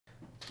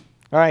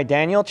All right,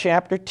 Daniel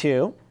chapter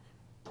 2.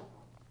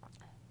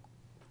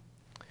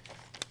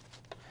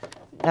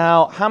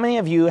 Now, how many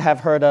of you have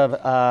heard of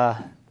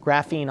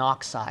graphene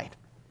oxide?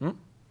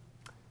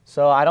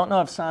 So I don't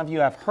know if some of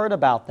you have heard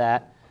about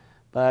that,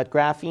 but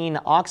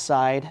graphene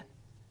oxide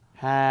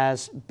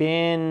has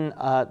been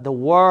the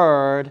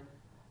word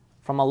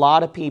from a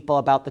lot of people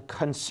about the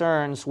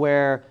concerns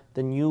where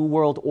the New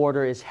World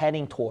Order is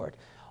heading toward.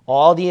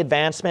 All the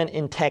advancement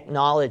in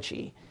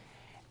technology.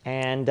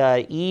 And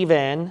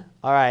even,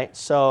 all right,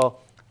 so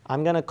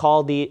I'm going to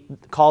call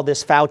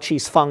this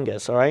Fauci's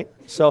fungus, all right?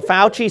 So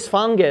Fauci's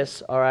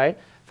fungus, all right,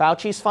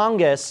 Fauci's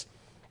fungus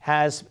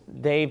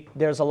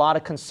there's a lot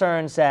of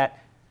concerns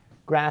that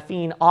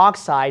graphene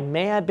oxide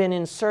may have been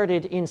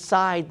inserted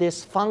inside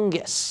this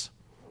fungus.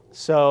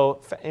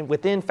 So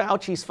within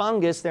Fauci's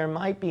fungus, there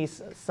might be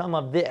some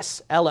of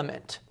this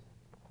element.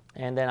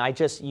 And then I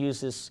just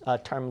use this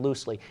term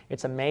loosely.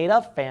 It's a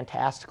made-up,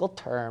 fantastical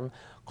term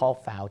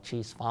called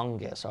Fauci's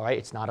fungus, all right?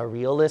 It's not a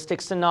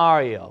realistic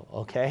scenario,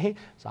 okay?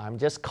 So I'm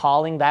just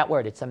calling that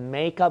word. It's a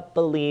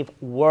make-up-believe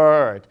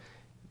word.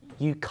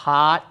 You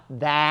caught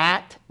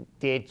that?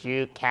 Did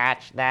you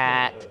catch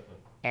that?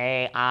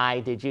 AI,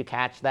 did you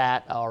catch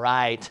that? All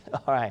right,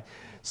 all right.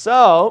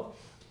 So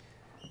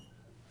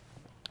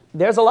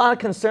there's a lot of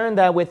concern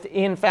that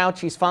within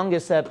Fauci's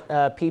fungus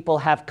that people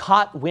have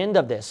caught wind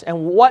of this.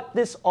 And what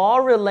this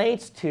all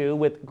relates to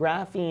with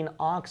graphene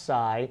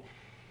oxide,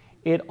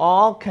 it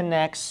all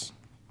connects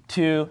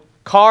to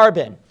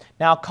carbon.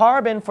 Now,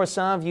 carbon, for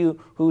some of you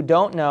who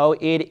don't know,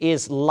 it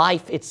is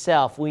life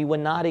itself. We would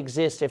not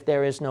exist if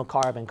there is no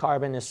carbon.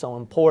 Carbon is so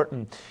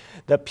important.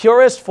 The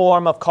purest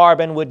form of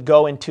carbon would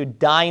go into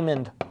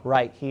diamond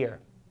right here.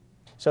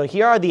 So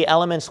here are the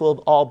elements we'll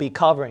all be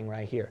covering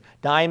right here.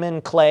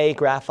 Diamond, clay,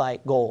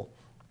 graphite, gold.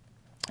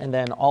 And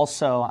then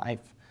also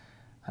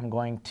I'm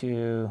going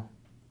to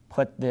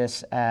put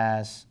this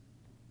as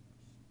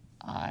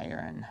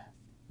iron.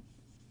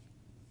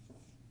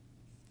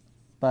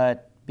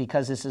 But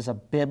because this is a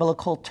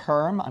biblical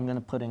term, I'm going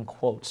to put in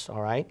quotes,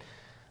 all right?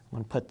 I'm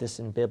going to put this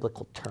in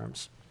biblical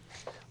terms.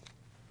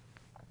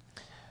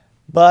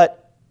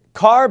 But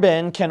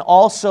carbon can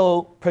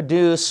also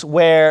produce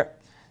where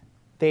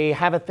they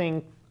have a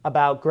thing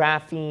about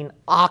graphene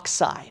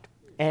oxide,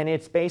 and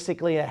it's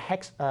basically a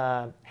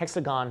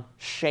hexagon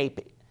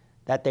shape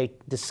that they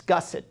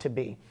discuss it to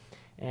be.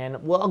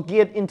 And we'll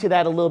get into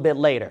that a little bit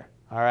later,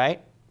 all right?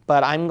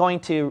 But I'm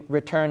going to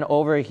return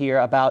over here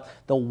about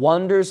the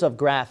wonders of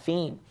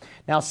graphene.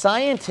 Now,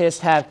 scientists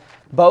have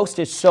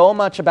boasted so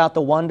much about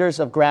the wonders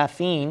of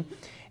graphene,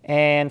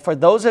 and for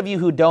those of you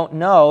who don't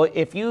know,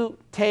 if you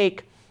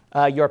take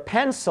your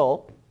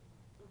pencil,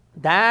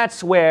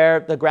 that's where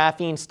the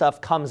graphene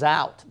stuff comes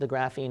out, the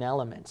graphene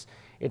elements.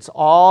 It's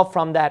all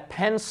from that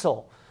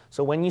pencil.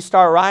 So when you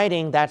start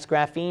writing, that's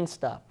graphene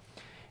stuff.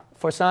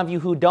 For some of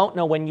you who don't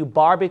know, when you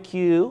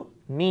barbecue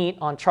meat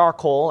on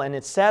charcoal and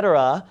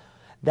etc.,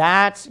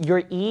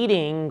 you're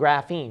eating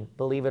graphene,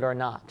 believe it or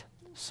not.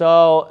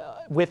 So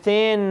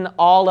within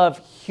all of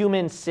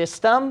human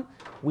system,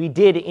 we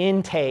did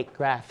intake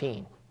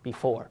graphene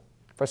before.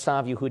 For some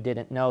of you who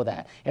didn't know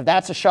that. If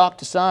that's a shock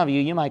to some of you,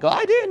 you might go,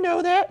 I didn't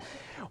know that.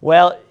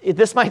 Well,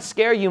 this might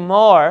scare you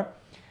more,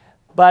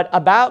 but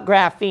about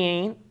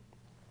graphene,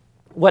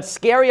 what's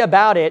scary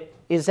about it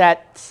is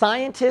that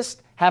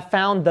scientists have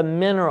found the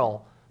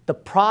mineral, the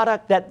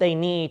product that they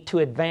need to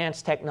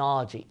advance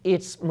technology.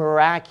 It's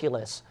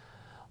miraculous.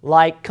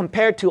 Like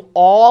compared to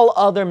all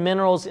other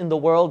minerals in the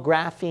world,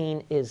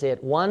 graphene is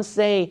it. Once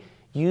they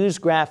use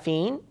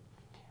graphene,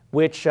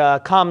 which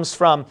comes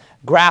from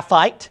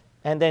graphite,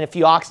 and then if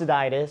you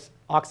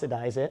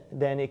oxidize it,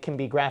 then it can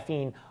be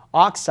graphene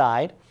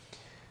oxide.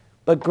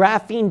 But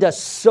graphene does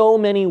so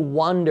many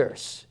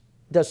wonders,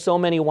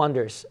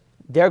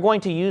 They're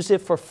going to use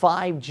it for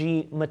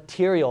 5G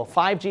material.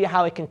 5G,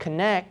 how it can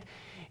connect,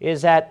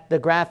 is that the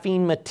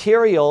graphene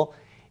material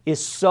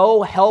is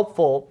so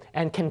helpful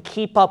and can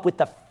keep up with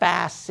the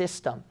fast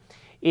system.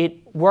 It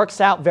works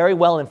out very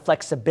well in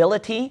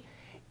flexibility,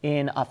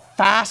 in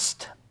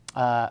fast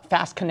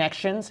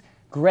connections,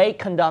 great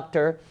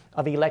conductor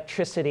of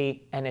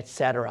electricity, and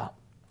etc.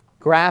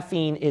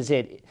 Graphene is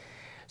it.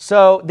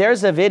 So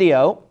there's a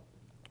video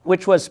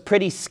which was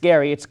pretty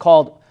scary. It's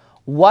called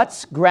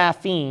What's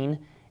Graphene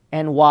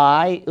and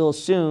Why It'll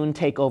Soon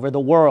Take Over the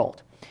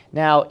World.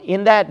 Now,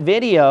 in that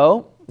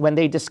video, when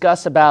they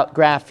discuss about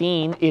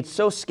graphene, it's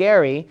so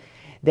scary.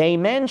 They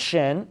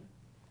mention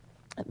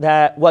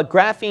that what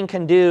graphene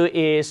can do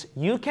is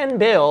you can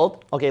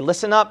build, okay,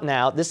 listen up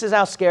now. This is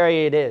how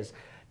scary it is.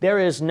 There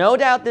is no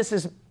doubt this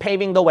is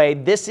paving the way.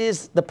 This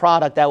is the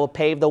product that will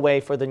pave the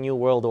way for the New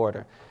World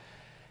Order.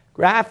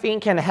 Graphene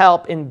can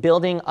help in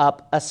building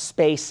up a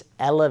space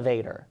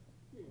elevator.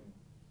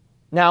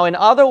 Now, in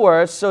other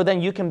words, so then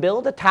you can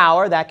build a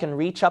tower that can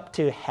reach up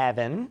to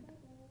heaven.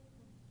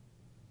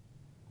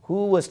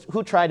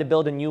 Who tried to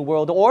build a New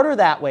World Order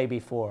that way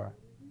before?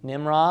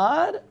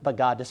 Nimrod, but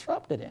God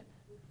disrupted it.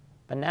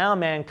 But now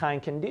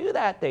mankind can do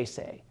that, they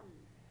say.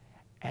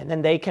 And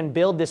then they can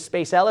build this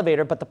space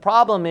elevator. But the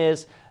problem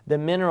is the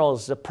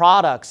minerals, the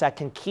products that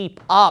can keep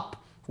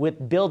up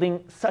with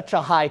building such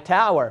a high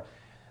tower.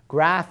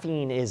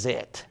 Graphene is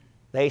it.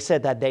 They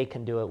said that they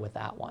can do it with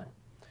that one.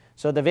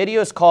 So the video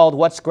is called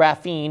What's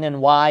Graphene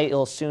and Why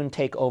It'll Soon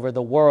Take Over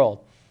the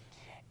World.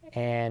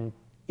 And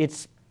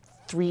it's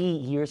 3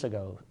 years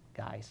ago,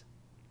 guys.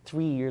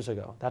 3 years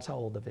ago. That's how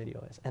old the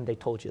video is. And they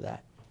told you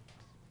that.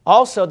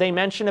 Also, they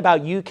mentioned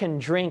about you can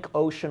drink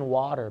ocean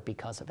water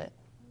because of it.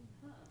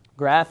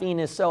 Graphene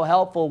is so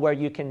helpful where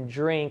you can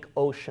drink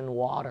ocean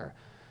water.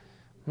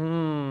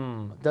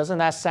 Doesn't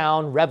that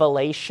sound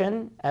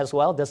revelation as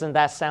well? Doesn't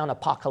that sound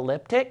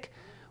apocalyptic?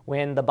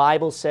 When the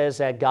Bible says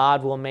that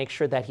God will make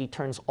sure that he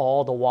turns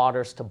all the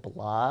waters to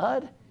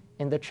blood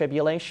in the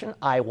tribulation?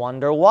 I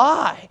wonder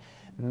why.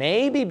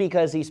 Maybe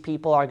because these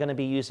people are going to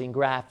be using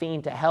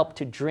graphene to help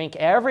to drink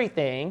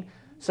everything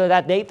so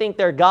that they think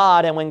they're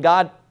God, and when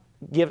God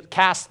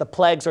casts the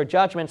plagues or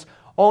judgments,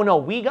 oh no,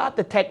 we got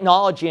the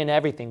technology and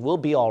everything. We'll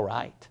be all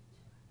right.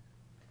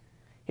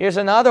 Here's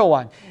another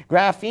one.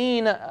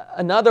 Graphene,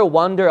 another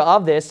wonder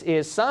of this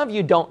is, some of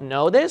you don't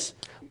know this,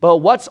 but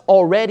what's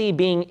already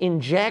being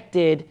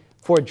injected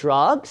for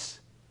drugs?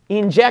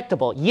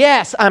 Injectable.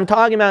 Yes, I'm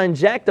talking about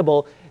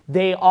injectable.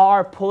 They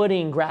are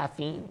putting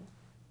graphene.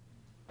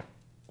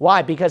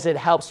 Why? Because it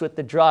helps with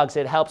the drugs.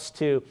 It helps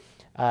to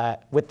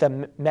with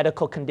the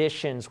medical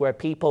conditions where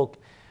people,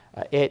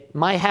 it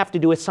might have to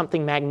do with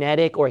something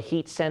magnetic or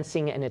heat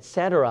sensing and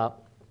etc.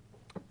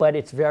 But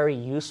it's very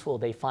useful.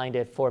 They find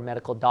it for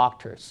medical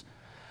doctors.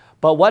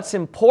 But what's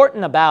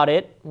important about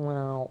it,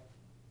 well,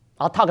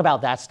 I'll talk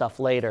about that stuff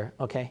later,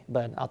 okay?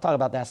 But I'll talk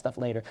about that stuff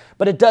later.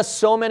 But it does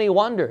so many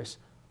wonders.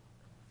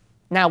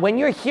 Now, when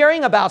you're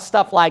hearing about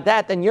stuff like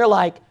that, then you're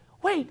like,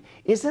 wait,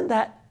 isn't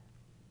that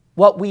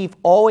what we've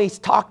always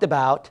talked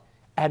about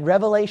at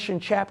Revelation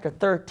chapter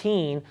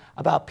 13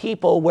 about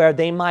people where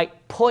they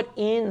might put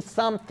in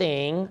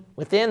something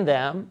within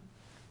them?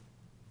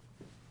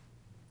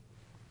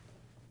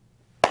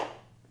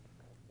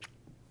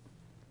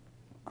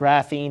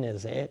 Graphene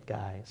is it,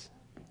 guys.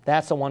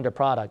 That's a wonder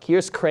product.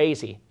 Here's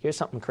crazy. Here's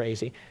something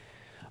crazy.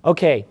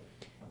 Okay.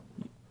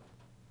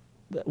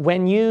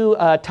 When you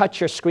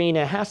touch your screen,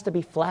 it has to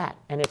be flat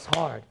and it's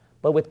hard.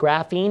 But with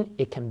graphene,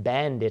 it can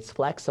bend. It's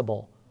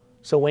flexible.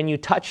 So when you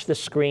touch the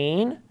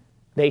screen,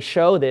 they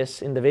show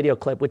this in the video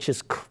clip, which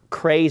is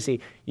crazy.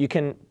 You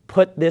can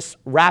put this,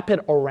 wrap it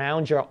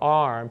around your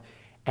arm,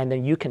 and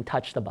then you can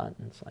touch the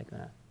buttons like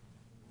that.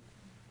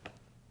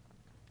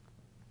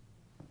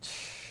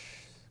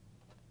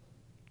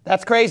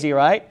 That's crazy,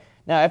 right?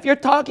 Now, if you're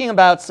talking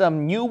about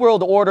some New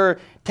World Order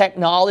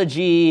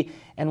technology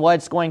and what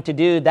it's going to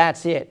do,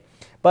 that's it.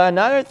 But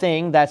another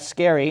thing that's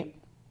scary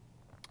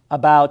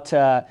about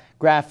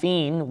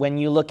graphene, when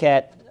you look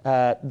at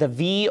the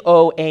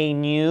VOA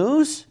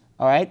News,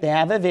 all right, they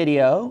have a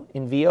video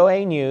in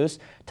VOA News.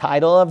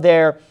 Title of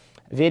their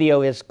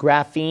video is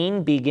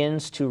Graphene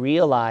Begins to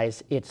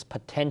Realize Its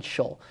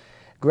Potential.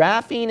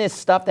 Graphene is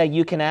stuff that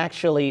you can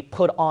actually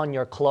put on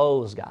your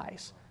clothes,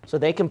 guys. So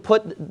they can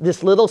put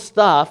this little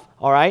stuff,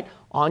 all right,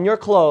 on your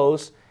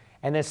clothes,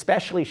 and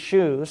especially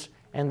shoes.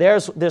 And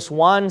there's this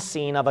one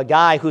scene of a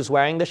guy who's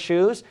wearing the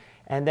shoes,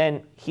 and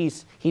then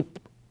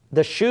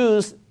the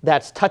shoes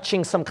that's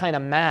touching some kind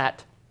of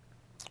mat,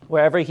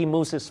 wherever he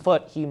moves his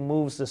foot, he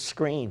moves the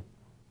screen.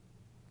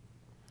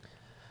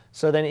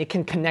 So then it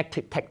can connect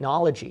to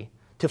technology,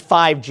 to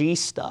 5G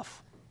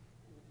stuff.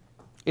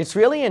 It's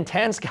really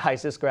intense,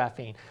 guys, this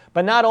graphene.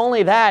 But not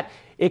only that,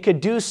 it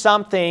could do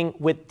something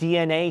with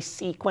DNA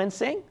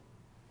sequencing.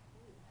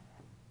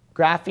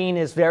 Graphene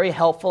is very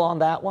helpful on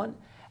that one,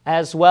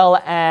 as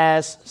well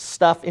as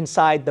stuff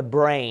inside the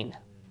brain.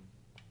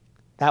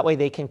 That way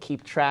they can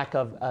keep track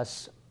of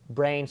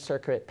brain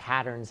circuit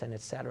patterns and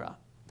etc.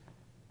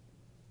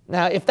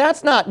 Now, if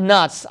that's not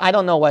nuts, I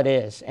don't know what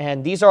is.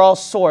 And these are all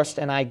sourced,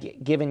 and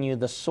I've given you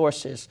the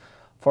sources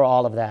for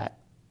all of that.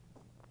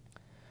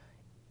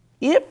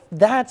 If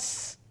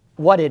that's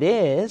what it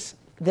is,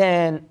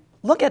 then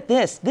look at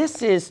this.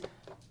 This is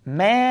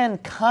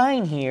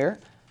mankind here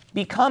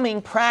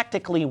becoming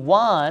practically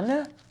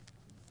one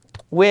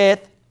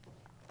with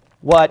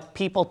what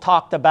people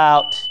talked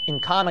about in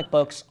comic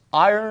books,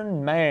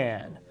 Iron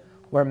Man,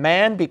 where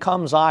man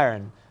becomes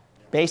iron.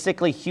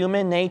 Basically,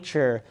 human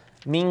nature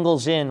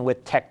mingles in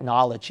with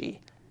technology.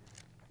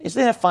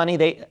 Isn't it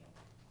funny,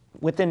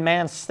 within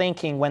man's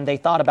thinking, when they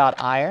thought about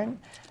iron,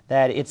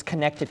 that it's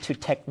connected to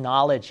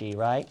technology,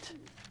 right?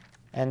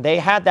 And they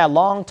had that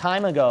long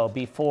time ago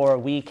before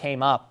we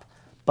came up.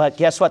 But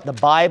guess what? The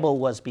Bible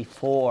was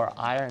before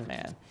Iron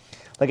Man.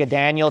 Look at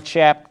Daniel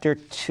chapter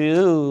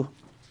 2,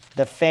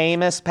 the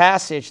famous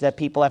passage that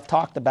people have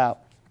talked about.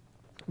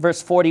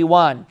 Verse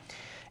 41.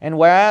 And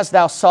whereas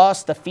thou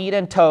sawest the feet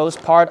and toes,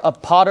 part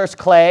of potter's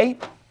clay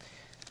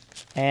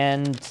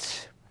and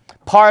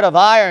part of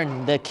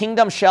iron, the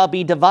kingdom shall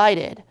be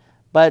divided.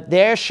 But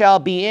there shall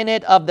be in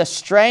it of the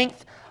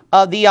strength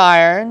of the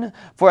iron,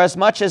 for as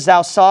much as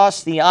thou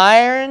sawest the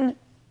iron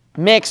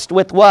mixed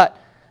with what?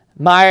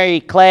 Miry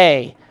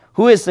clay.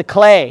 Who is the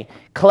clay?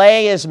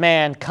 Clay is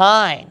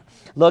mankind.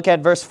 Look at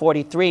verse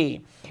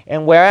 43.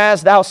 And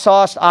whereas thou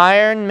sawest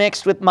iron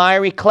mixed with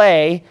miry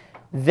clay,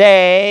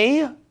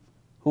 they,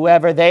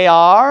 whoever they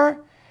are,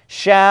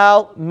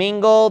 shall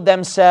mingle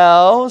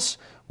themselves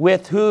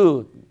with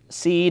who?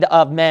 Seed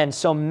of men.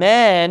 So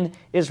men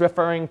is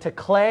referring to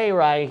clay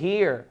right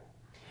here.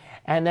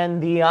 And then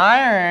the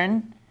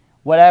iron,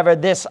 whatever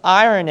this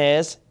iron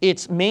is,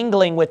 it's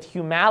mingling with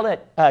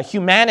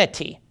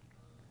humanity.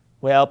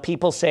 Well,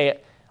 people say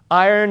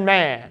Iron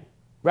Man,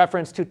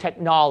 reference to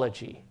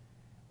technology.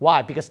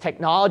 Why? Because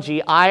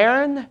technology,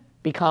 iron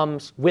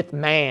becomes with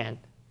man.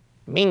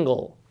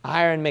 Mingle,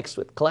 iron mixed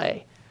with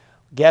clay.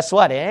 Guess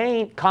what? It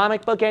ain't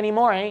comic book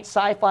anymore. It ain't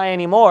sci-fi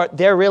anymore.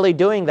 They're really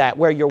doing that,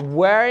 where you're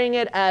wearing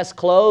it as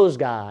clothes,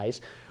 guys,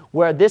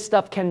 where this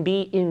stuff can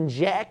be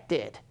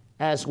injected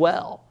as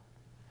well.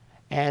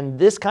 And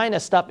this kind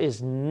of stuff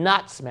is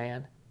nuts,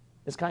 man.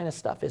 This kind of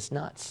stuff is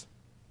nuts.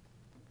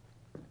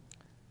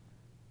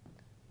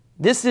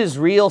 This is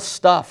real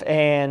stuff,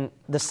 and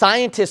the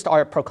scientists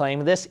are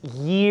proclaiming this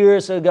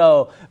years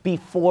ago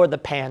before the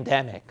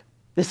pandemic.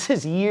 This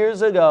is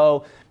years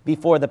ago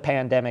before the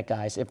pandemic,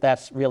 guys, if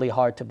that's really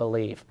hard to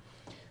believe.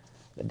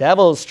 The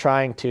devil's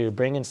trying to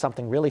bring in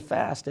something really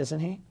fast,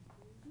 isn't he?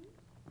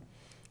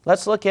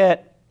 Let's look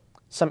at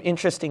some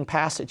interesting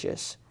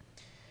passages.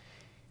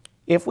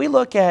 If we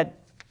look at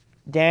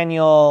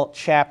Daniel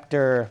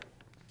chapter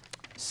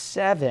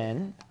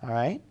 7, all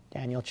right,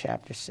 Daniel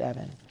chapter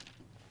 7.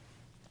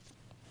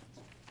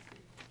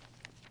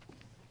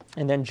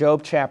 And then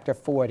Job chapter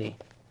 40.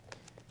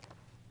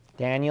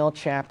 Daniel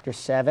chapter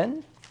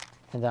 7.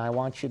 And then I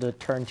want you to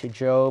turn to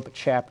Job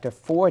chapter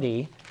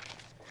 40.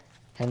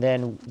 And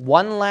then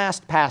one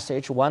last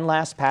passage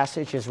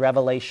is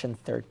Revelation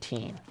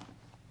 13.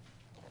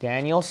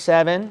 Daniel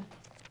 7,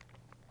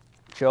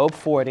 Job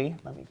 40.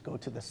 Let me go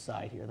to the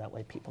side here, that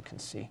way people can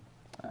see.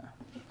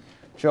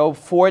 Job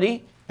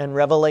 40 and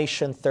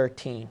Revelation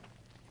 13.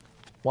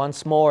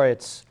 Once more,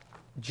 it's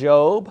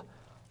Job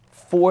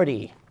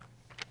 40.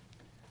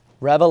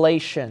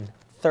 Revelation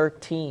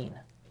 13,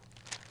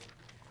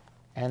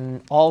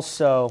 and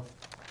also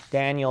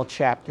Daniel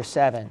chapter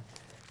 7.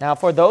 Now,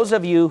 for those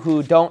of you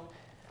who don't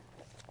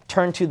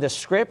turn to the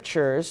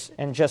scriptures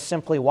and just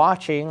simply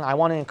watching, I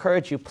want to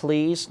encourage you,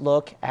 please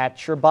look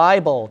at your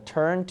Bible.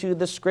 Turn to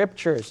the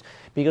scriptures,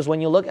 because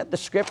when you look at the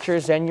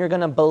scriptures, then you're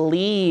going to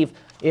believe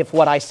if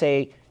what I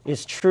say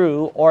is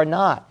true or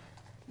not.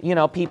 You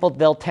know, people,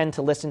 they'll tend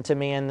to listen to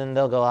me and then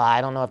they'll go,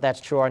 I don't know if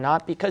that's true or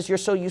not, because you're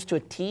so used to a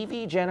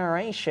TV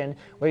generation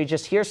where you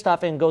just hear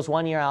stuff and it goes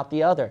one ear out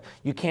the other.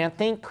 You can't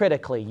think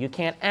critically. You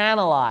can't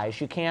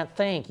analyze. You can't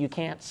think. You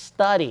can't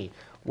study.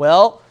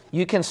 Well,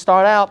 you can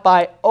start out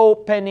by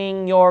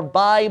opening your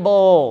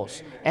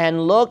Bibles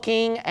and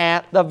looking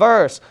at the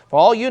verse. For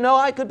all you know,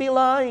 I could be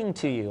lying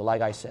to you,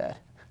 like I said.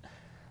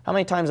 How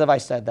many times have I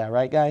said that,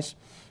 right, guys?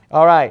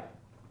 All right.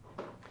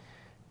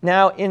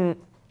 Now, in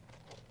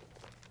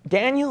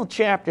Daniel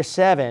chapter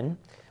 7,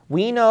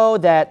 we know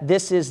that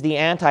this is the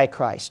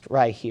Antichrist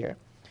right here.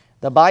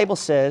 The Bible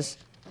says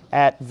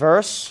at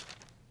verse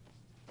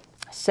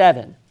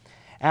 7,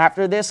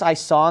 After this I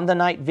saw in the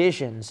night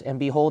visions, and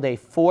behold, a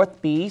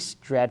fourth beast,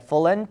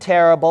 dreadful and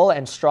terrible,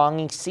 and strong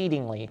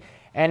exceedingly.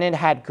 And it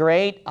had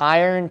great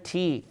iron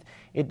teeth.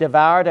 It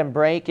devoured and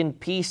brake in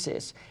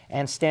pieces,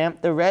 and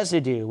stamped the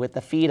residue with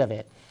the feet of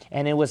it.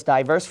 And it was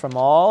diverse from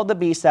all the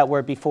beasts that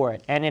were before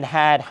it. And it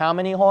had how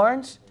many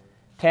horns?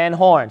 10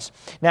 horns.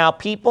 Now,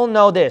 people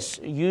know this.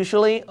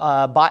 Usually,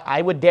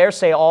 I would dare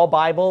say all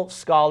Bible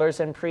scholars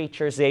and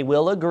preachers, they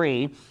will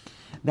agree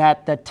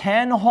that the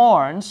 10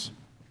 horns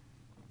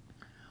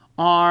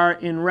are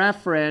in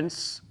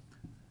reference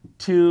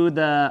to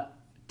the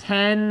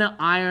 10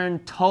 iron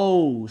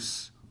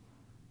toes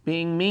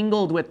being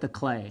mingled with the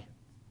clay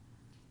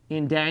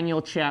in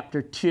Daniel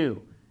chapter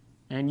 2.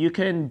 And you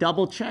can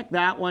double check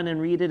that one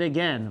and read it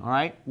again, all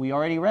right? We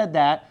already read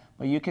that,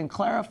 but you can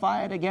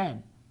clarify it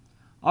again.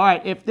 All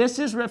right, if this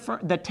is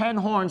the 10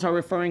 horns are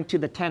referring to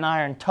the 10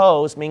 iron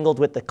toes mingled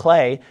with the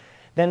clay,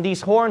 then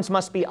these horns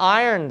must be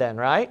iron then,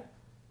 right?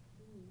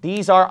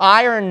 These are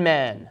Iron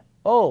Men.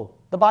 Oh,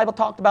 the Bible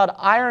talked about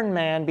Iron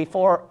Man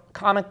before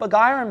comic book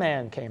Iron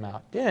Man came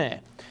out, didn't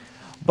it?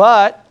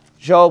 But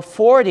Job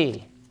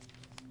 40,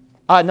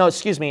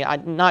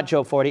 not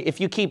Job 40.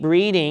 If you keep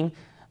reading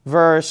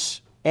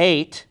verse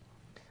 8,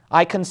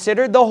 I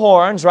considered the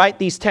horns, right,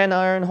 these 10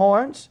 iron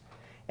horns,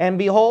 and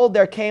behold,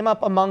 there came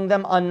up among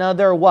them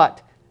another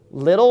what?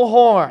 Little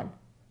horn.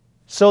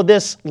 So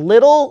this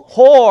little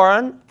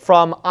horn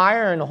from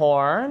iron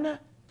horn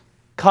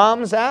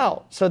comes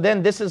out. So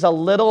then this is a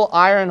little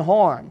iron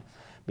horn,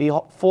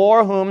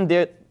 for whom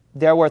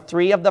there were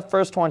 3 of the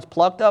first horns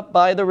plucked up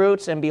by the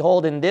roots, and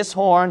behold, in this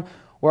horn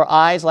were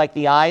eyes like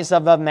the eyes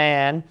of a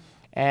man,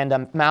 and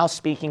a mouth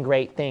speaking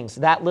great things.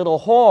 That little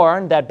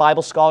horn, that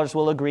Bible scholars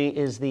will agree,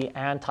 is the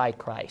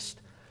Antichrist.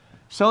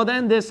 So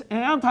then this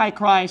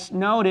Antichrist,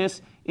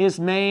 notice, is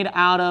made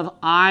out of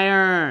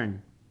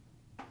iron.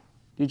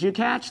 Did you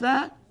catch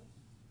that?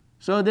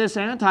 So this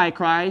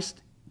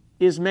Antichrist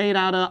is made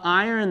out of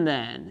iron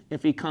then,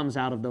 if he comes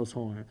out of those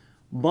horns.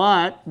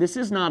 But this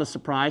is not a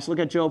surprise. Look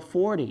at Job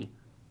 40.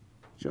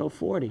 Job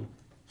 40.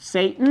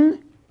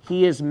 Satan,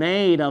 he is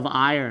made of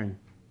iron.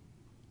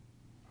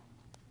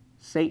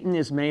 Satan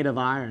is made of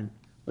iron.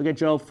 Look at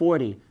Job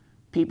 40.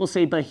 People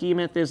say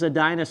behemoth is a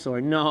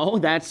dinosaur. No,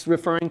 that's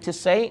referring to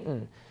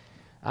Satan.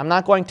 I'm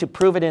not going to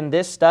prove it in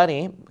this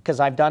study because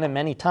I've done it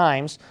many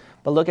times,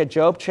 but look at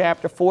Job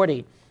chapter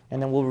 40,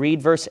 and then we'll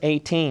read verse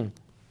 18.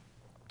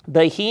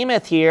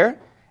 Behemoth here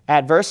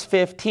at verse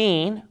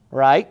 15,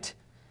 right?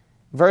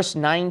 Verse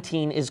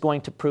 19 is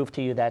going to prove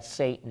to you that's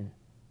Satan,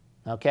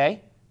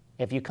 okay?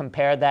 If you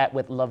compare that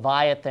with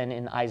Leviathan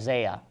in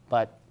Isaiah,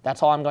 but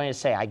that's all I'm going to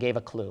say. I gave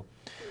a clue.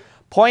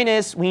 Point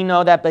is, we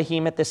know that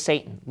behemoth is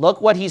Satan.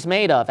 Look what he's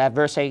made of at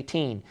verse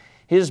 18.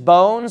 His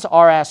bones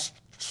are as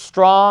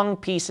strong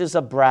pieces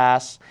of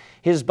brass.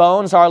 His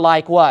bones are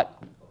like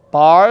what?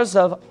 Bars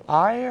of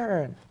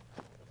iron.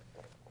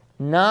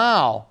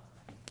 Now,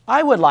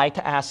 I would like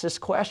to ask this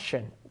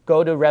question.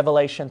 Go to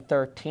Revelation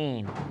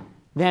 13.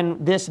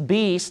 Then this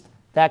beast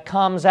that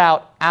comes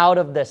out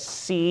of the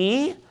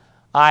sea,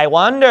 I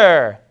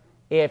wonder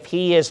if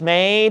he is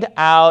made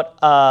out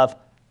of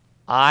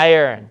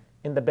iron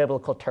in the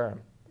biblical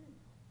term.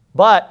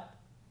 But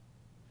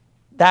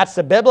that's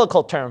the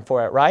biblical term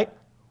for it, right?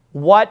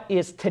 What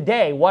is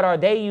today? What are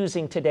they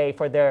using today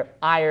for their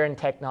iron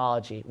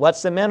technology?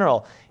 What's the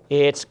mineral?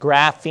 It's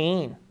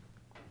graphene.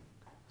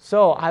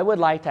 So I would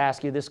like to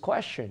ask you this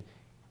question.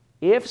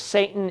 If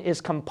Satan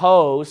is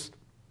composed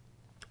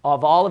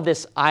of all of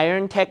this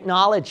iron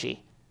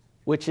technology,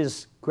 which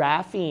is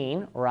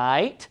graphene,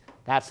 right?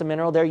 That's the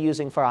mineral they're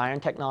using for iron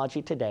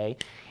technology today.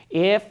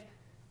 If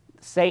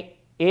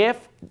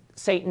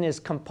Satan is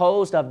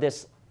composed of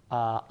this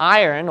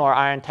iron or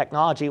iron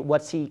technology,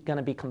 what's he going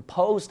to be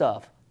composed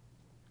of?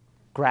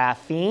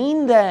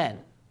 Graphene then.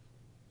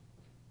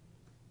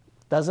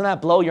 Doesn't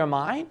that blow your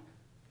mind?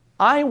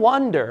 I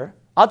wonder,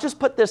 I'll just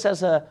put this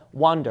as a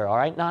wonder, all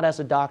right, not as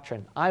a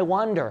doctrine. I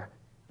wonder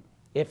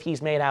if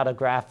he's made out of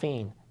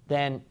graphene.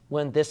 Then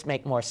wouldn't this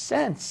make more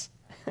sense?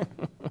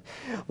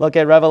 Look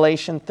at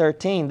Revelation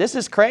 13. This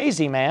is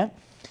crazy, man.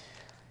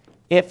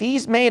 If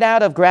he's made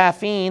out of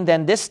graphene,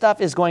 then this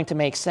stuff is going to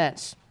make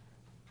sense.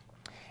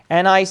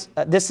 And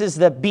this is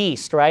the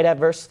beast, right, at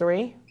verse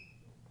 3,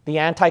 the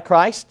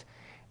Antichrist.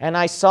 And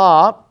I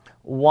saw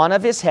one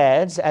of his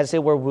heads as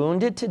it were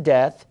wounded to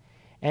death,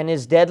 and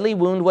his deadly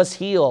wound was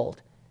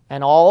healed.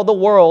 And all the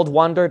world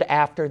wondered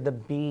after the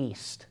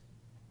beast.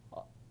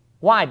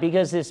 Why?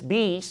 Because this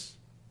beast,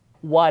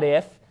 what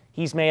if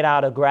he's made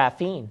out of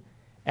graphene?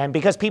 And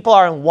because people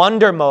are in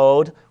wonder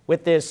mode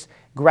with this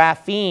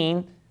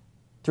graphene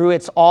through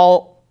its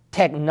all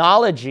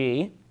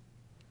technology,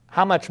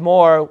 how much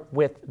more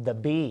with the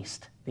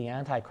beast, the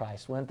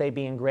Antichrist? Wouldn't they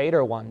be in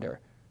greater wonder?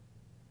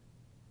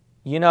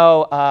 You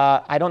know,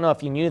 I don't know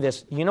if you knew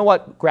this. You know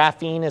what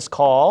graphene is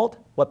called?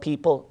 What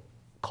people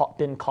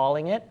been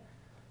calling it?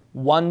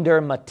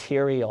 Wonder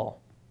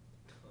material.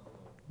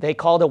 They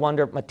called it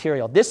wonder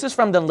material. This is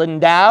from the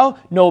Lindau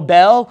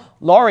Nobel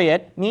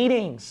laureate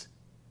meetings.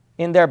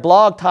 In their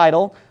blog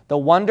title, The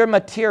Wonder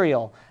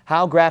Material,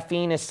 How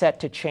Graphene is Set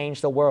to Change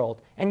the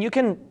World. And you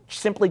can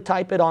simply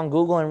type it on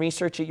Google and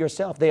research it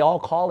yourself. They all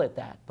call it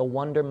that, the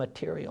wonder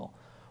material.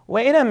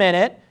 Wait a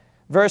minute.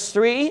 Verse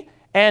 3,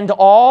 and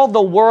all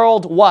the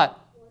world what?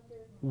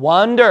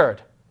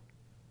 Wondered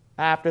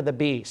after the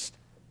beast.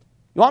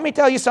 You want me to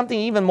tell you something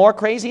even more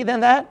crazy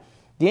than that?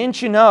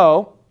 Didn't you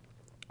know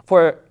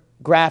for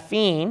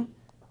graphene,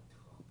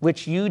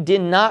 which you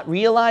did not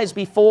realize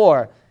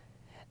before,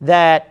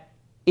 that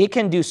it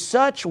can do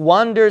such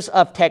wonders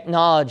of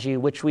technology,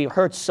 which we've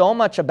heard so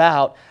much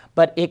about,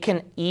 but it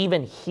can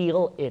even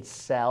heal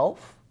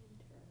itself?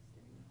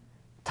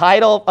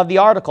 Title of the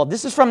article.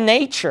 This is from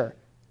Nature.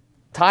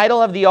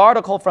 Title of the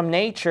article from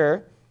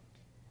Nature,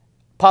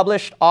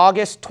 published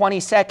August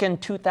 22nd,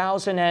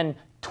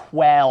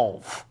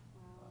 2012.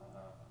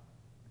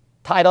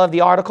 Title of the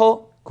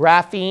article,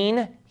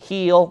 Graphene,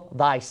 Heal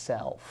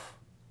Thyself.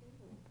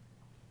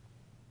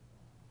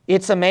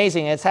 It's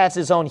amazing. It has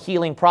its own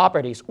healing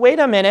properties. Wait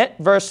a minute.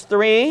 Verse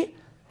 3.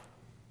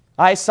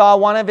 I saw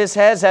one of his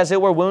heads as it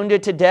were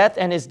wounded to death,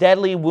 and his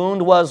deadly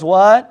wound was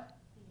what?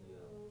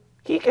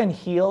 He can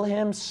heal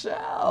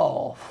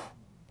himself.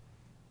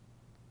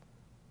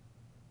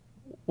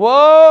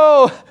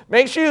 Whoa!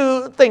 Makes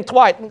you think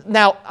twice.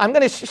 Now, I'm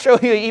going to show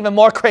you an even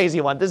more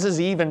crazy one. This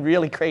is even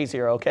really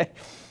crazier, okay?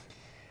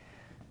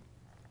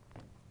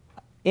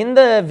 In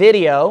the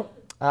video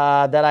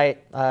that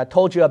I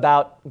told you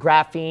about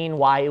graphene,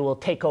 why it will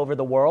take over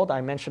the world,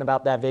 I mentioned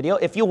about that video.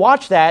 If you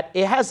watch that,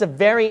 it has a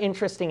very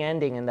interesting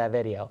ending in that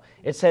video.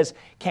 It says,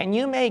 can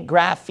you make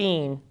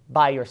graphene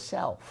by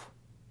yourself?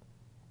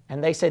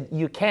 And they said,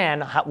 you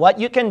can. What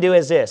you can do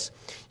is this.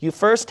 You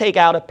first take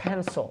out a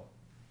pencil,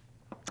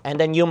 and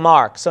then you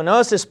mark. So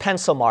notice this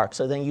pencil mark.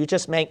 So then you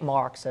just make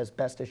marks as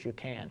best as you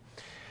can.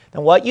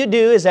 Then what you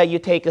do is that you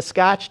take a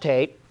Scotch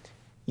tape,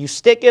 you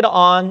stick it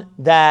on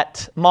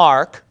that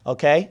mark,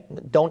 okay?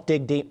 Don't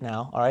dig deep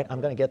now, all right?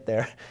 I'm going to get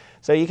there.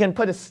 So you can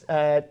put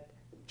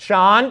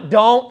Sean,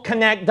 don't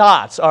connect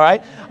dots, all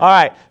right? All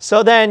right,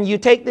 so then you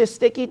take this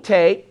sticky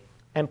tape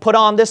and put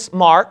on this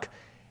mark,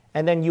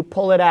 and then you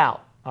pull it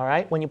out, all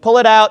right? When you pull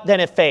it out, then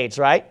it fades,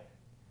 right?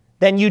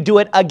 Then you do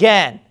it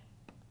again.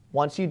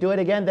 Once you do it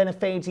again, then it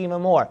fades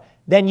even more.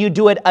 Then you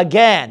do it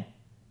again,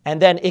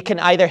 and then it can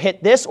either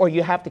hit this or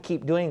you have to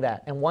keep doing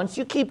that. And once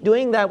you keep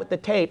doing that with the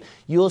tape,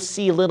 you'll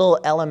see little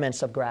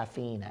elements of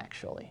graphene,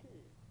 actually.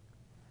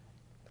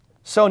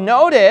 So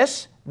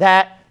notice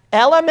that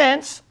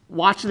elements,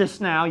 watch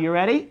this now, you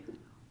ready?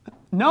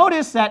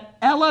 Notice that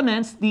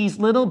elements, these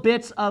little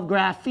bits of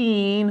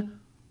graphene,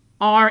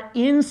 are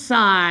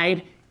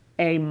inside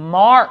a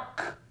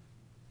mark.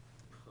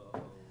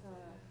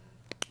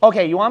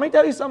 Okay, you want me to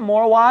tell you something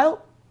more wild?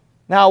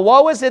 Now,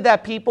 what was it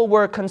that people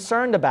were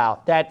concerned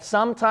about? That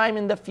sometime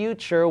in the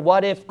future,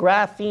 what if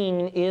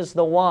graphene is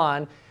the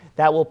one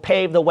that will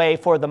pave the way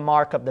for the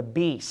mark of the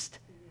beast?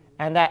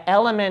 And that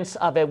elements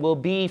of it will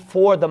be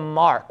for the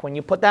mark. When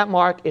you put that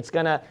mark, it's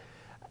going to,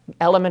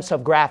 elements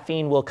of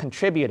graphene will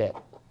contribute it.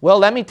 Well,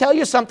 let me tell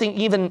you something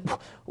even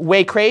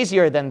way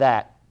crazier than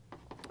that.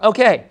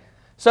 Okay,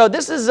 so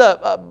this is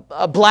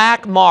a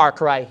black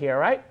mark right here,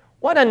 right?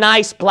 What a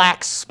nice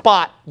black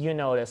spot, you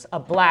notice, a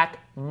black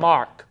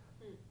mark.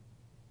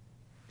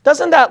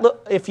 Doesn't that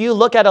look, if you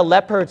look at a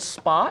leopard's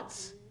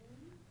spots,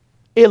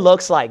 it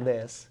looks like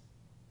this.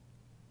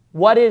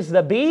 What is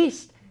the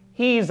beast?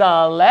 He's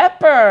a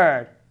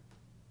leopard.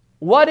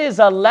 What is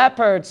a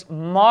leopard's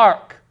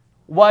mark?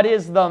 What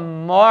is the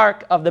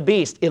mark of the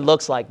beast? It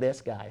looks like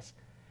this, guys.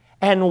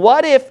 And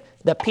what if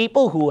the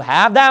people who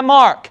have that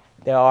mark,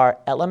 there are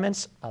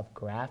elements of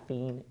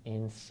graphene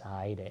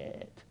inside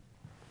it?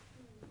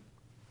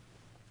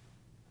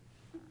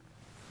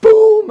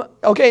 Boom!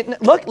 Okay,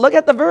 look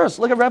at the verse.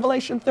 Look at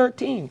Revelation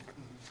 13.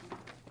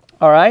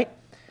 All right?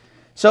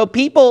 So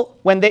people,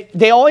 when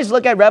they always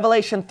look at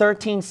Revelation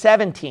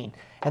 13:17,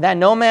 and that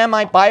no man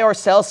might buy or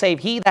sell save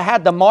he that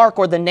had the mark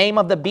or the name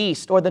of the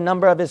beast or the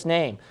number of his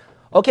name.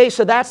 Okay,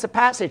 so that's the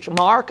passage,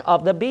 mark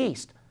of the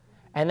beast.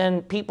 And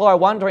then people are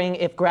wondering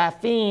if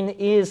graphene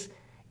is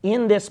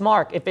in this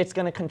mark, if it's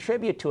going to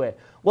contribute to it.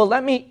 Well,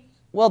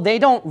 they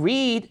didn't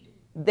read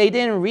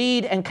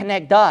and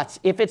connect dots.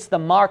 If it's the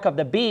mark of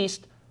the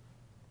beast,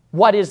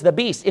 what is the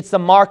beast? It's the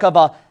mark of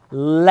a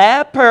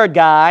leopard,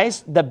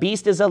 guys. The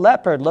beast is a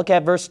leopard. Look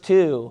at verse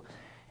 2.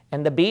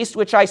 And the beast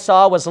which I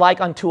saw was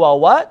like unto a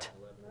what?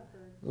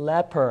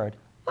 Leopard.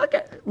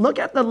 Look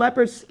at the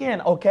leopard's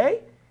skin,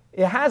 okay?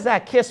 It has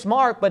that kiss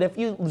mark, but if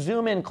you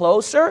zoom in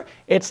closer,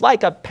 it's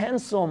like a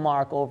pencil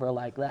mark over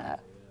like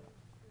that.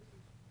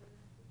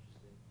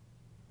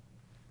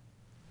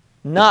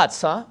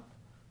 Nuts, huh?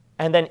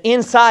 And then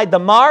inside the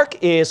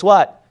mark is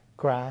what?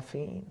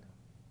 Graphene.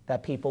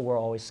 That people were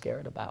always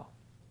scared about.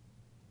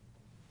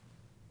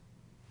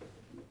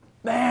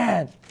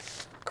 Man,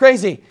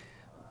 crazy.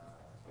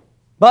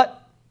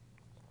 But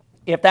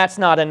if that's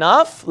not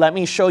enough, let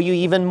me show you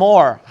even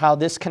more how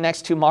this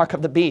connects to mark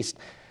of the beast.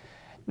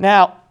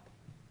 Now,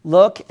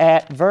 look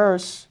at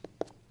verse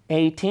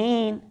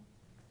 18.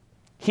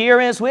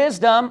 Here is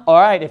wisdom. All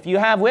right, if you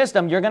have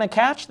wisdom, you're going to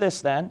catch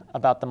this then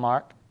about the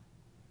mark.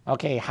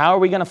 Okay, how are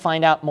we going to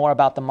find out more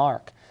about the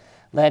mark?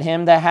 Let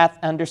him that hath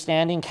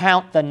understanding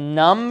count the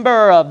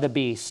number of the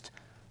beast.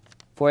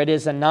 For it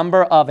is the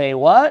number of a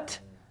what?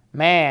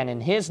 Man.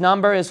 And his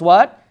number is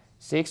what?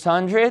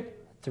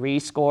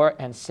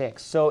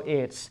 666. So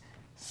it's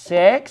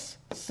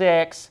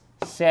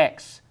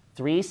 666.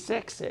 3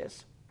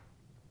 sixes.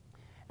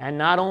 And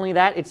not only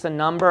that, it's the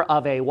number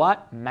of a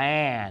what?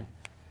 Man.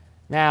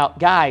 Now,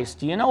 guys,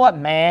 do you know what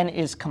man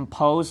is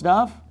composed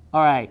of?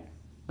 All right,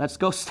 let's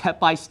go step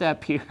by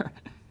step here.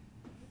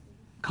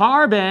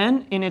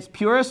 Carbon, in its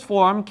purest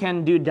form,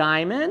 can do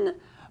diamond,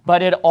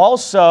 but it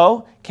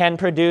also can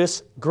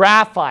produce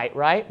graphite,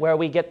 right? Where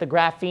we get the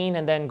graphene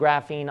and then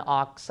graphene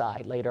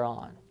oxide later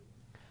on.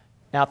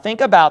 Now,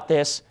 think about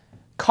this.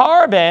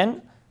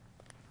 Carbon,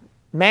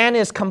 man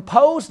is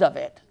composed of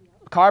it.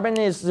 Carbon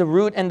is the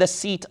root and the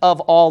seat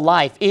of all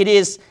life. It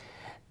is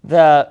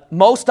the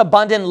most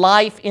abundant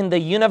life in the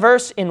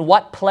universe. In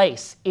what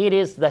place? It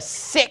is the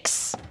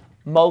 6th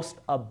most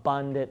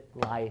abundant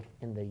life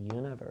in the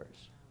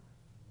universe.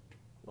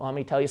 Let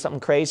me tell you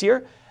something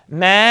crazier.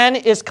 Man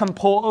is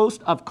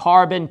composed of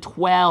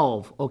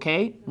carbon-12,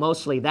 okay?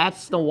 Mostly.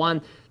 That's the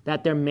one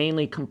that they're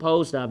mainly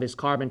composed of is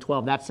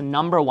carbon-12. That's the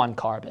number 1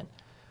 carbon.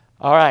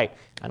 All right.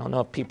 I don't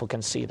know if people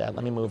can see that.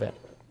 Let me move it.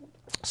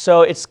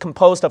 So it's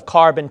composed of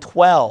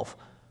carbon-12.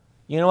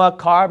 You know what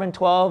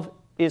carbon-12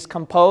 is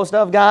composed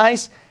of,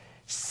 guys?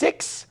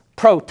 6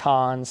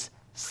 protons,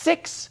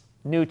 6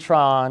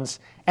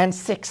 neutrons, and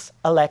 6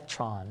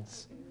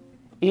 electrons.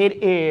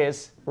 It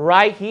is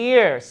right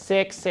here,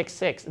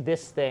 666,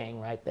 this thing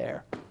right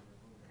there.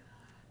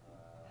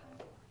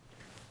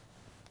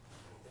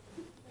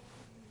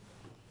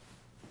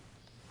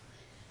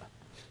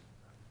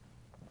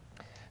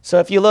 So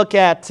if you look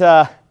at,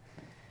 so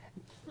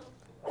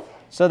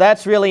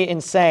that's really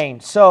insane.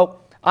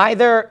 So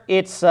either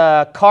it's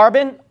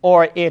carbon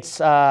or it's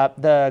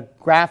the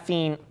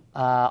graphene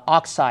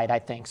oxide, I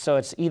think. So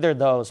it's either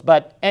those.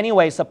 But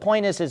anyways, the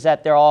point is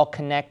that they're all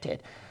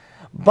connected.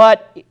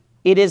 But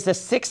it is the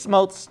sixth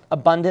most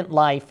abundant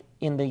life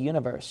in the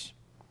universe.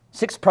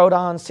 6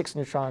 protons, 6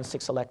 neutrons,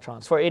 6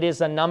 electrons. For it is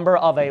the number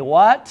of a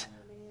what?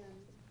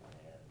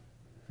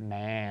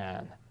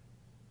 Man.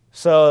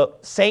 So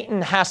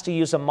Satan has to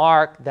use a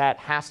mark that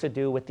has to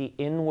do with the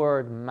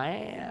inward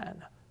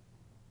man.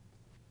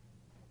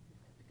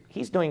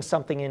 He's doing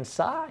something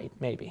inside,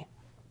 maybe.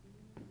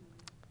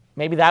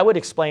 Maybe that would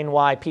explain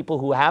why people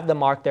who have the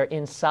mark, their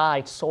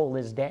inside soul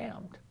is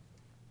damned.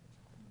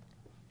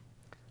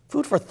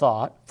 Food for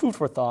thought, food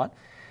for thought.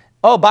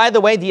 Oh, by the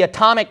way, the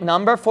atomic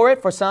number for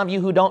it, for some of you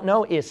who don't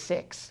know, is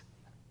 6.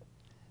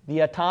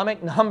 The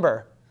atomic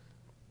number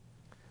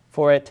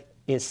for it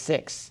is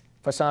 6.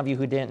 For some of you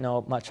who didn't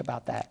know much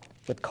about that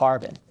with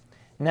carbon.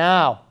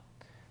 Now,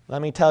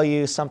 let me tell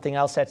you something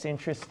else that's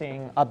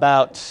interesting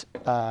about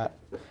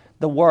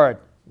the word.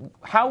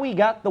 How we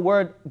got the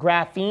word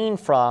graphene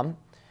from,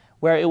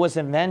 where it was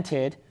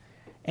invented.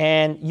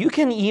 And you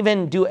can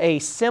even do a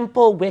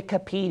simple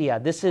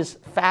Wikipedia. This is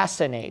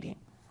fascinating.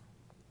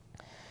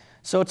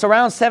 So it's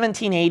around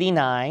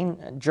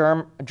 1789,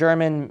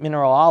 German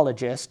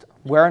mineralogist,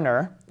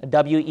 Werner,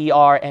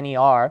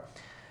 W-E-R-N-E-R.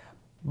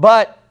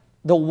 But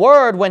the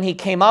word, when he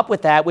came up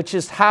with that, which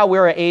is how we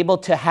were able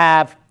to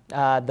have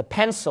the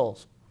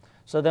pencils.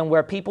 So then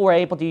where people were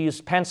able to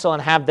use pencil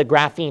and have the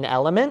graphene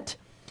element,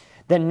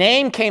 the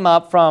name came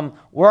up from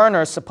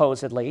Werner,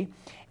 supposedly.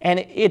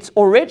 And it's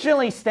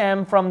originally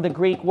stemmed from the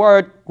Greek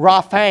word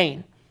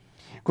graphene.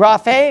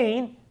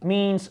 Graphene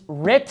means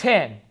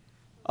written.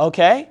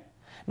 Okay?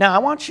 Now, I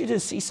want you to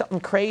see something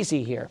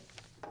crazy here.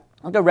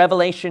 Look at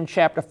Revelation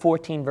chapter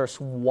 14, verse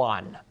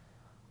 1.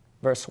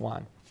 Verse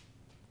 1.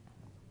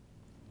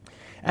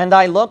 And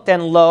I looked,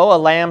 and lo, a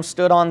lamb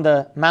stood on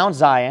the Mount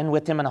Zion,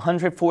 with him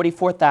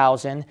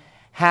 144,000,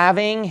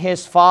 having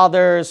his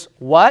father's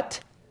what?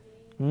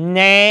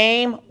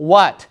 Name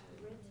what?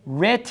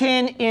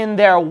 Written in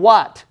their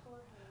what?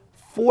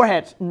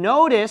 Foreheads.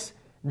 Notice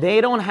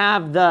they don't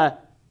have the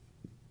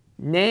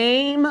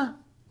name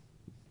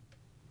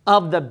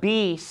of the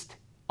beast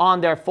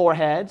on their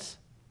foreheads.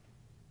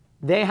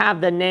 They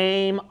have the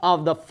name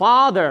of the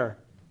Father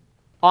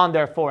on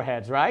their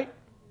foreheads, right?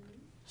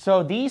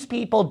 So these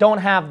people don't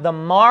have the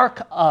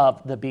mark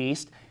of the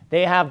beast.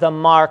 They have the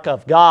mark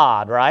of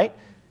God, right?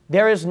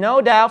 There is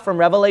no doubt from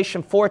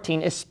Revelation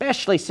 14,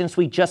 especially since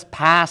we just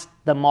passed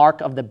the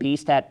mark of the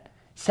beast at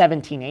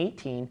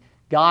 1718,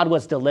 God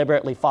was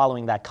deliberately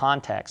following that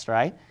context,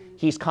 right?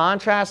 He's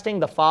contrasting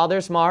the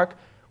Father's mark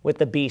with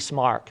the beast's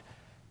mark.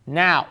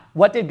 Now,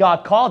 what did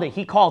God call it?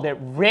 He called it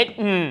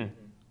written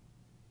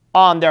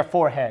on their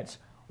foreheads.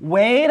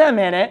 Wait a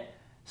minute.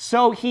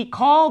 So he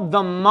called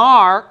the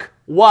mark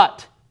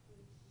what?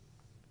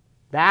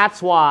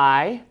 That's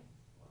why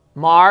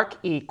mark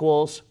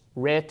equals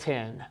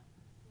written.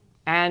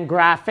 And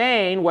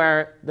graphene,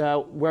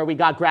 where we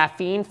got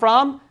graphene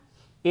from,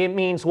 it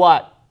means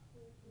what?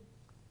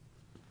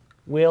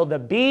 Will the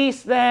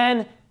beast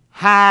then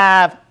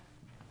have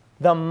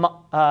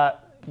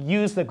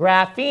use the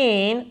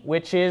graphene,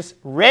 which is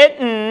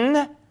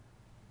written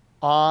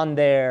on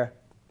their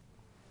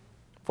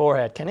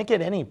forehead? Can it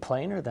get any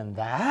plainer than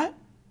that?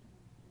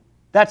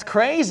 That's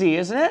crazy,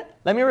 isn't it?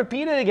 Let me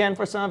repeat it again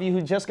for some of you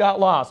who just got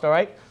lost, all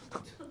right?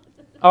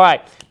 All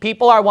right,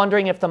 people are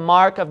wondering if the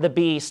mark of the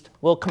beast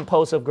will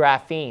compose of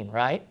graphene,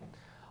 right?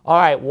 All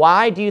right,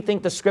 why do you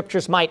think the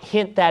scriptures might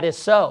hint that is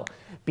so?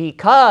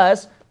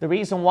 Because the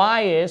reason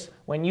why is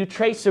when you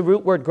trace the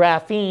root word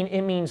graphene,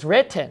 it means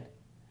written.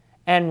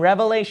 And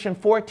Revelation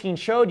 14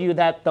 showed you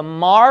that the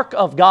mark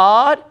of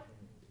God,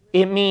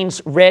 it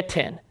means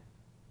written.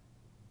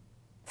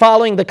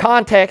 Following the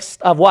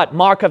context of what?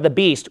 Mark of the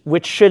beast,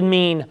 which should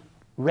mean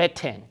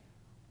written.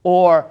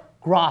 Or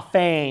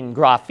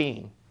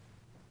graphene.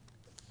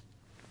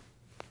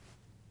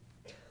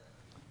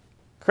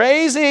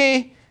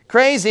 Crazy,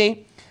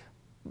 crazy.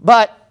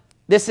 But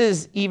this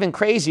is even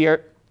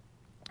crazier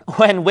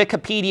when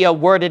Wikipedia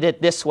worded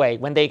it this way,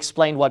 when they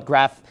explained what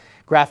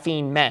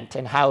graphene meant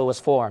and how it was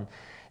formed.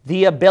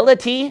 The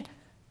ability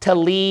to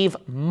leave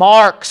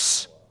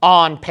marks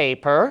on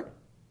paper.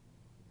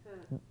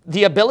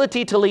 The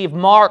ability to leave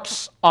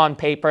marks on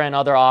paper and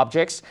other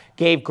objects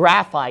gave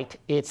graphite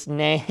its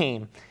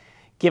name.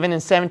 Given in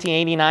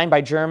 1789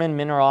 by German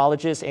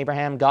mineralogist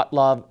Abraham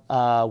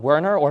Gottlob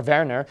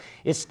Werner,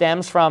 it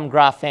stems from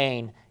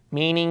graphene,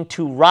 meaning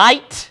to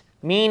write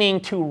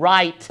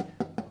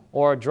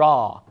or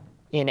draw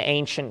in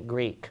ancient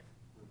Greek.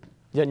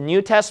 The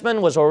New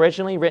Testament was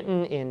originally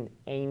written in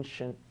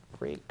ancient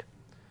Greek.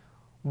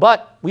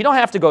 But we don't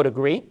have to go to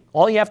Greek.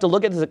 All you have to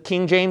look at is the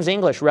King James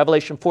English,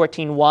 Revelation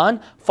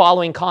 14:1,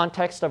 following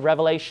context of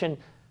Revelation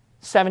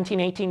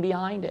 17:18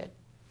 behind it.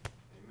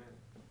 Amen.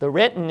 The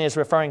written is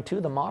referring to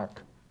the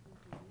mark.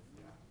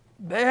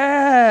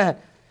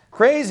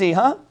 Crazy,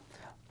 huh?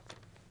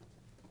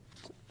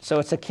 So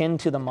it's akin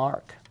to the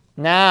mark.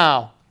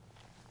 Now,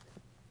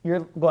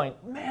 you're going,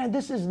 man,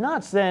 this is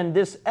nuts. Then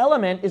this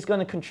element is going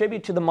to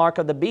contribute to the mark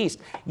of the beast.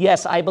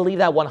 Yes, I believe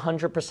that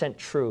 100%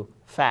 true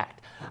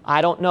fact.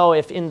 I don't know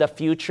if in the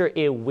future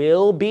it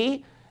will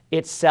be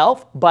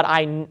itself, but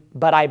I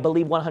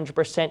believe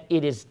 100%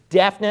 it is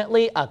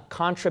definitely a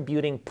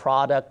contributing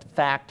product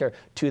factor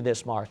to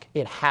this mark.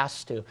 It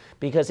has to,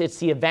 because it's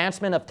the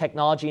advancement of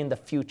technology in the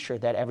future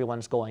that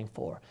everyone's going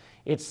for.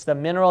 It's the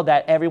mineral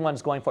that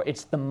everyone's going for.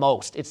 It's the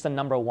most. It's the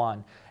number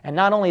one. And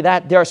not only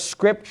that, there are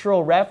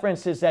scriptural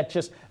references that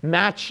just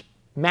match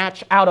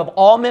out of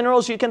all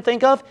minerals you can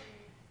think of.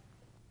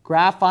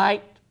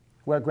 Graphite,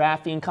 where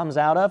graphene comes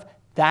out of,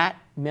 that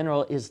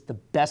mineral is the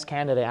best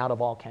candidate out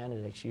of all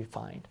candidates you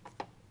find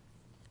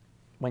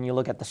when you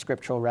look at the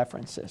scriptural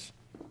references.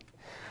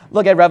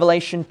 Look at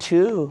Revelation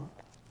 2,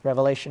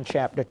 Revelation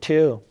chapter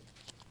 2.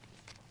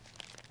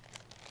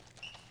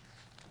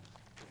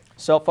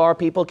 So far,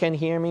 people can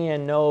hear me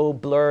and no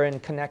blur in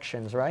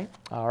connections, right?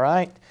 All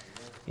right.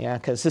 Yeah,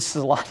 because this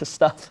is a lot of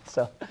stuff.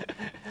 So,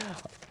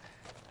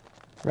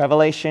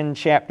 Revelation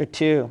chapter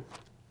 2.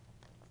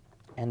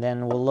 And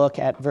then we'll look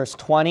at verse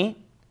 20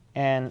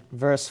 and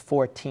verse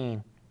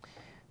 14.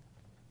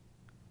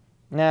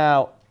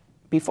 Now,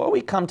 before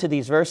we come to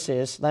these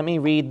verses, let me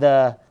read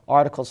the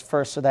articles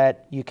first so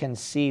that you can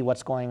see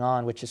what's going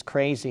on, which is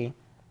crazy.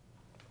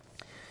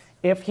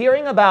 If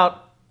hearing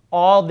about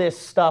all this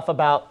stuff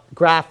about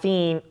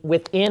graphene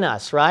within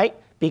us, right?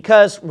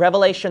 Because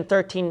Revelation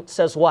 13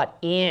 says what?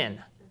 In.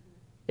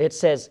 It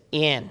says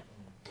in.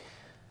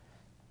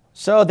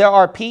 So there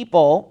are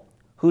people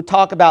who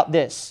talk about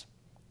this.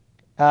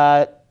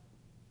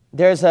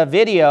 There's a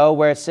video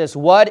where it says,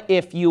 what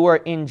if you were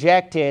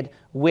injected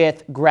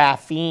with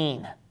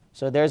graphene?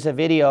 So there's a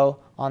video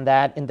on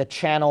that in the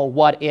channel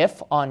What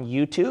If on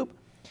YouTube.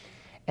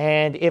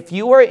 And if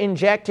you were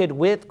injected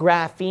with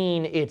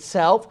graphene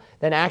itself,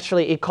 then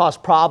actually it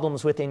caused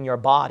problems within your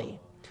body.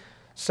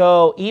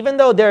 So even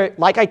though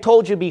like I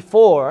told you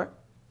before,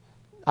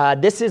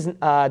 this is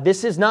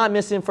not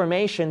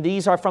misinformation.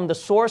 These are from the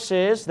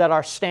sources that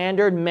are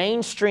standard,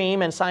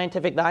 mainstream, and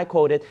scientific that I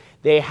quoted.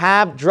 They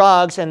have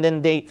drugs, and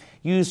then they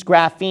use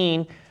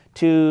graphene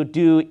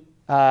to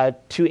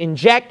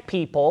inject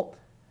people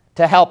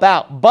to help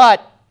out.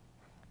 But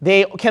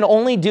they can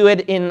only do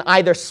it in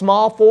either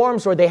small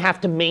forms or they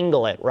have to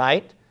mingle it,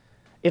 right?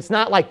 It's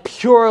not like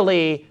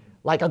purely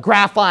like a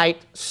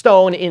graphite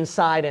stone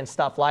inside and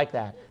stuff like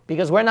that,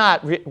 because we're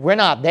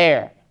not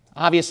there.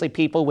 Obviously,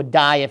 people would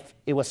die if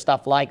it was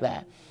stuff like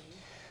that.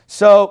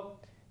 So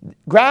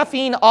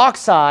graphene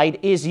oxide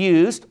is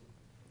used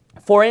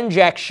for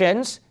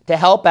injections to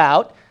help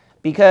out,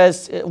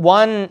 because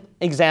one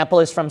example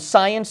is from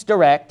Science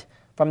Direct,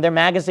 from their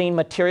magazine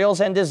Materials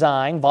and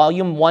Design,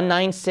 volume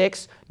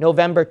 196,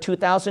 November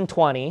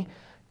 2020.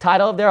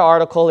 Title of their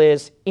article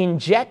is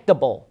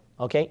Injectable,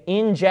 okay?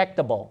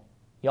 Injectable.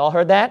 You all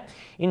heard that?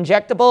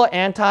 Injectable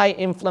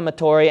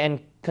anti-inflammatory and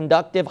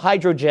conductive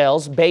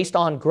hydrogels based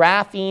on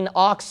graphene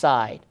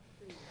oxide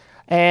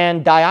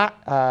and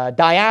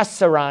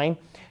diacerine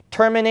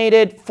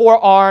terminated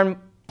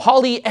forearm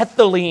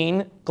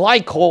polyethylene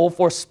glycol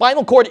for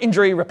spinal cord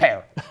injury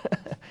repair.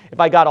 If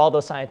I got all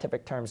those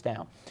scientific terms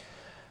down.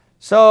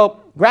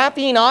 So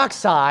graphene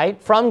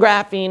oxide, from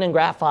graphene and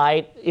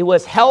graphite, it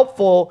was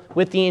helpful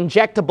with the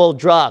injectable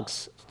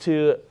drugs.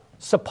 To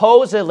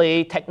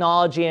supposedly,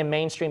 technology and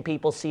mainstream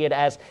people see it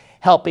as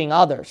helping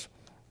others.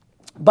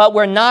 But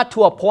we're not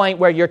to a point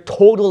where you're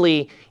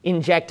totally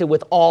injected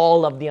with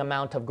all of the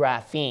amount of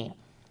graphene.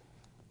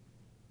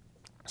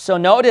 So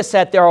notice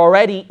that they're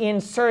already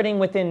inserting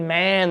within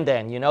man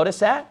then. You notice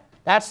that?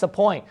 That's the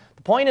point.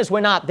 The point is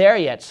we're not there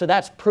yet. So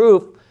that's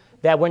proof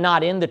that we're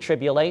not in the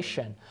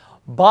tribulation.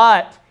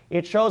 But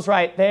it shows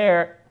right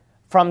there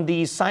from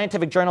these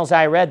scientific journals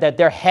I read that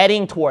they're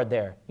heading toward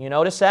there. You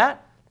notice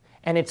that?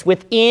 And it's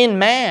within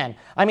man.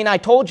 I mean, I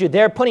told you,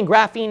 they're putting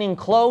graphene in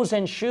clothes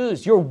and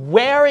shoes. You're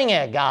wearing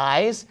it,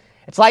 guys.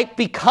 It's like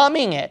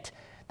becoming it.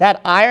 That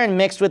iron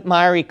mixed with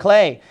miry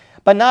clay.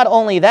 But not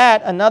only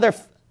that,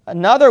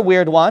 another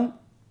weird one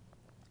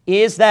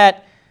is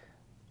that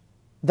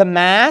the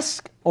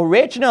mask,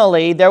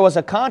 originally there was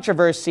a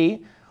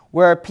controversy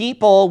where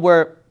people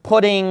were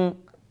putting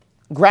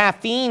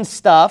graphene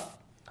stuff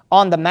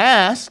on the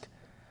mask,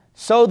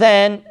 so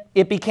then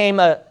it became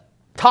a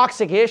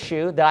toxic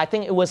issue that I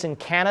think it was in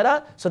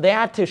Canada, so they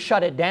had to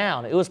shut it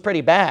down. It was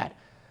pretty bad.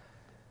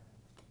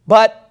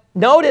 But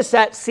notice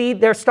that, see,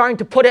 they're starting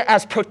to put it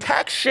as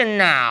protection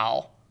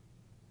now.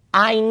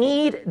 I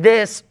need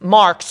this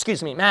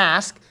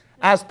mask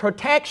as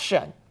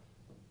protection.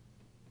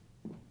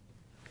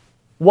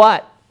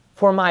 What?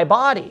 For my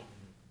body.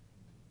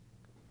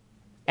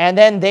 And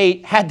then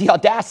they had the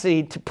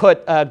audacity to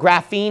put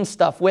graphene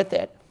stuff with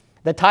it.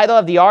 The title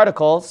of the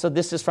article, so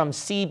this is from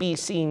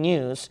CBC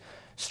News,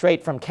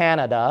 straight from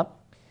Canada.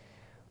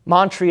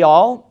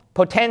 Montreal,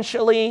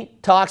 potentially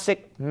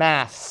toxic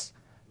masks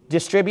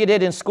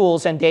distributed in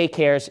schools and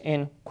daycares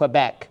in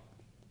Quebec.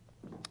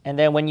 And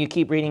then when you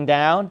keep reading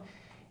down,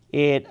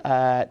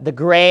 the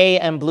gray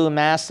and blue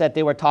masks that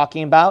they were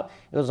talking about,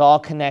 it was all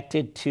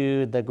connected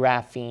to the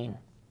graphene.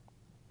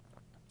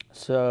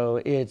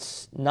 So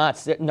it's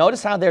nuts.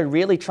 Notice how they're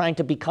really trying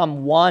to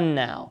become one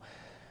now.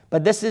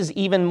 But this is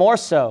even more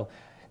so.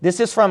 This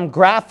is from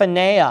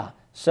Graphenea.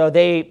 So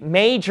they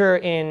major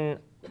in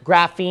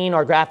graphene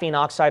or graphene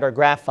oxide or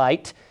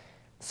graphite.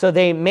 So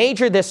they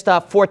major this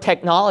stuff for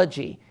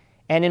technology.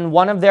 And in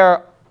one of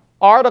their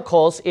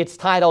articles, it's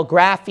titled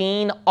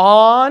Graphene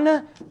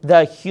on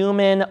the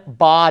Human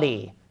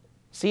Body.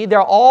 See,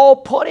 they're all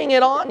putting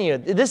it on you.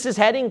 This is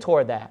heading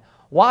toward that.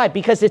 Why?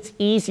 Because it's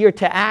easier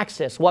to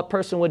access. What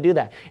person would do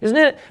that? Isn't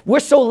it? We're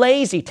so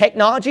lazy.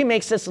 Technology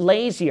makes us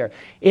lazier.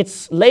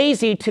 It's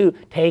lazy to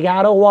take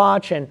out a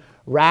watch and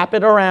wrap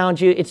it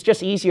around you. It's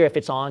just easier if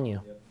it's on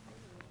you.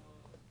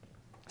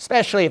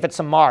 Especially if it's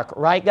a mark,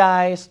 right,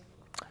 guys?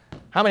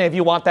 How many of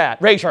you want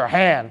that? Raise your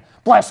hand.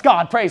 Bless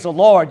God, praise the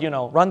Lord,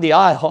 run the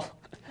aisle.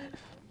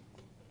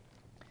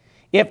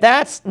 If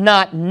that's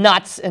not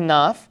nuts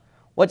enough,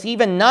 what's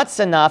even nuts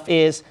enough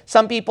is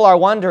some people are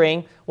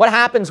wondering what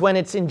happens when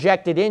it's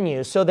injected in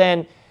you. So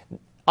then,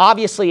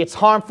 obviously, it's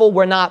harmful.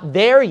 We're not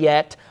there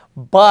yet,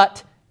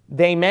 but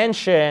they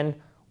mention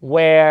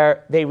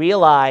where they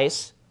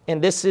realize,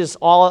 and this is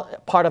all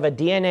part of a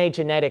DNA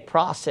genetic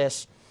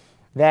process,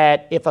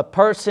 that if a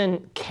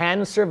person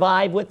can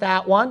survive with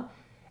that one,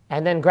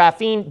 and then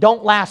graphene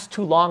don't last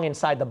too long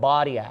inside the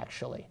body,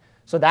 actually.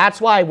 So that's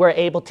why we're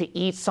able to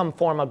eat some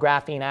form of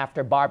graphene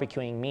after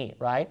barbecuing meat,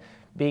 right?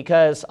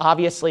 Because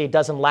obviously it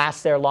doesn't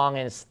last there long,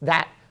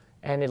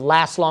 and it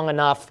lasts long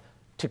enough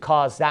to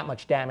cause that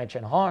much damage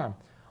and harm.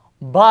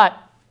 But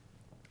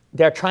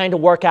they're trying to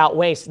work out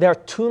ways. There are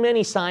too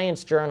many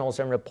science journals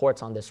and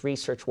reports on this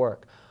research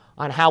work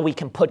on how we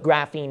can put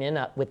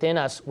graphene within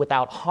us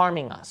without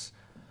harming us.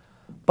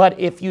 But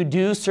if you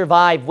do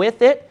survive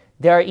with it,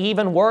 they're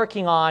even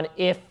working on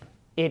if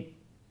it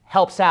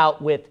helps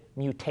out with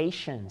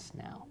mutations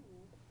now.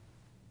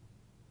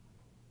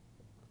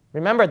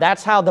 Remember,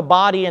 that's how the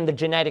body and the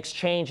genetics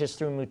changes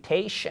through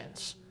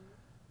mutations.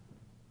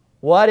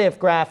 What if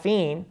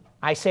graphene,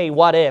 I say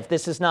what if,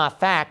 this is not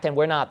fact and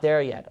we're not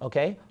there yet,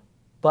 okay?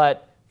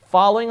 But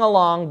following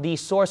along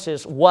these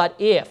sources, what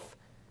if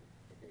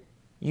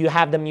you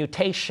have the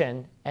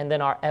mutation and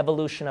then our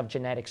evolution of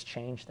genetics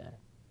change then?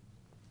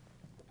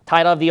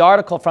 Title of the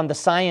article from the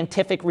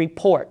Scientific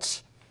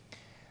Reports,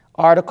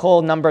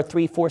 article number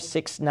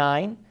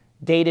 3469,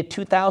 dated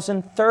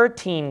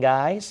 2013,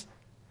 guys.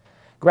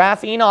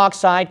 Graphene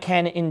oxide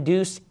can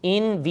induce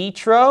in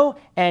vitro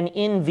and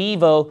in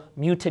vivo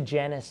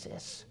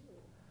mutagenesis.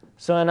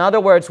 So in other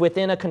words,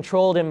 within a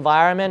controlled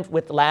environment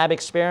with lab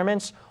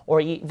experiments or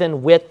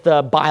even with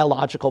the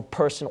biological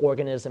person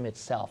organism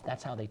itself.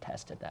 That's how they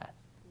tested that.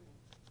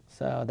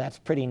 So that's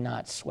pretty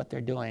nuts what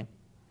they're doing.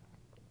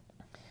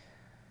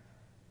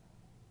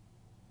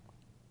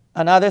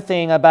 Another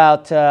thing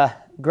about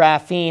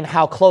graphene,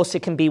 how close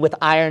it can be with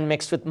iron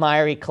mixed with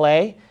miry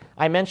clay.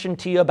 I mentioned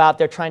to you about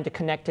they're trying to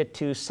connect it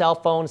to cell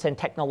phones and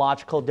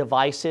technological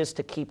devices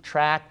to keep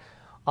track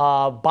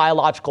of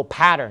biological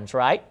patterns,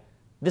 right?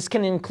 This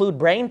can include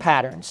brain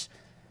patterns.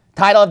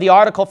 Title of the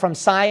article from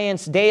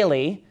Science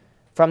Daily,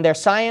 from their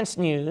Science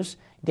News,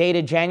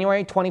 dated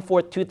January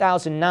 24,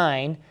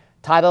 2009.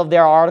 Title of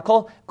their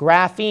article,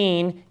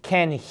 Graphene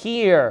Can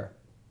Hear.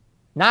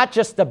 Not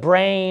just the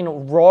brain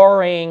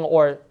roaring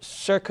or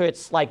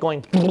circuits like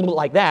going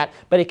like that,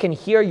 but it can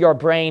hear your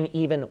brain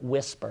even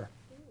whisper.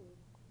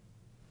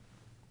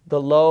 The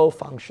low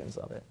functions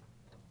of it.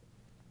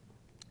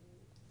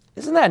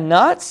 Isn't that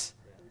nuts?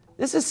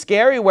 This is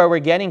scary where we're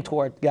getting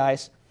toward,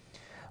 guys.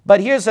 But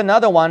here's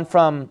another one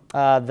from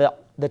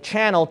the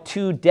channel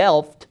 2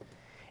 Delft,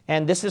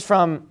 and this is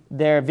from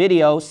their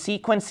video,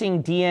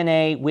 Sequencing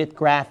DNA with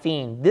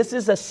Graphene. This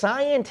is a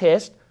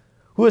scientist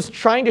who was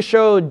trying to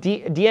show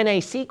DNA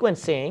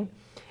sequencing,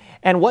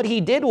 and what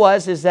he did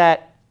is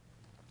that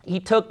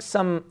he took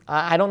some,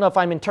 I don't know if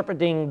I'm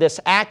interpreting this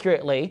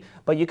accurately,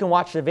 but you can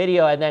watch the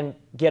video and then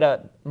get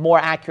a more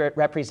accurate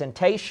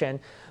representation.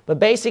 But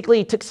basically,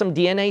 he took some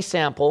DNA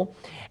sample,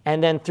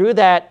 and then through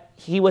that,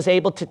 he was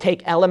able to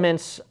take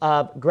elements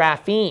of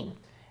graphene.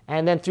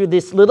 And then through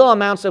these little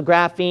amounts of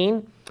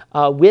graphene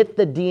with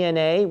the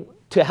DNA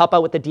to help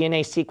out with the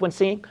DNA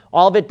sequencing,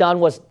 all of it done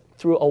was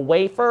through a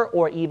wafer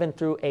or even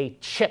through a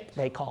chip,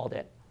 they called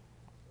it.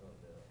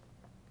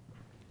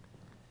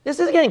 This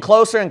is getting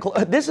closer and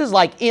closer. This is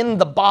like in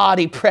the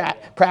body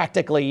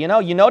practically. You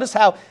notice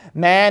how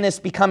man is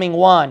becoming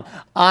one.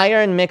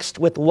 Iron mixed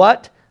with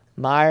what?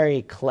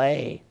 Miry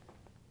clay.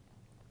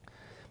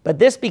 But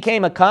this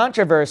became a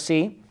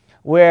controversy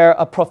where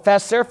a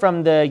professor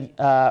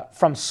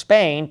from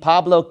Spain,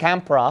 Pablo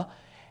Campra,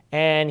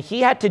 and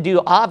he had to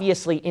do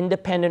obviously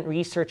independent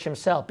research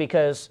himself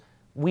because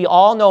we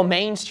all know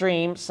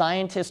mainstream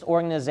scientist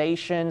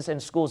organizations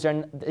and schools,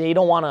 they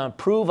don't want to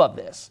approve of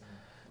this.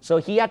 So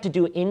he had to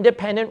do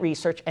independent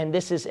research, and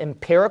this is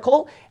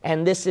empirical,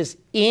 and this is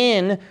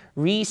in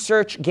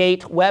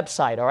ResearchGate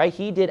website, all right?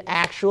 He did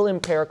actual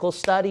empirical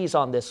studies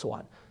on this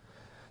one.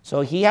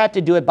 So he had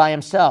to do it by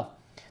himself.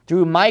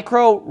 through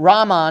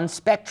micro-Raman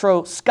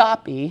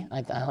spectroscopy,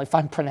 I don't know if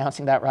I'm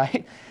pronouncing that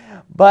right,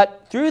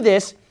 but through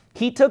this,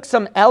 he took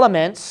some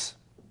elements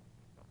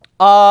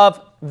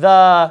of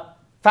the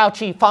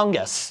Fauci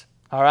fungus,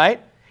 all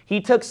right?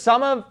 He took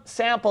some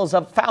samples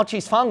of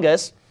Fauci's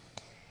fungus,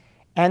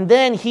 and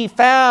then he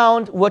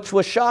found, which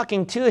was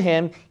shocking to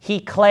him, he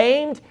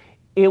claimed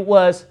it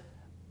was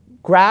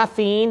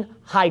graphene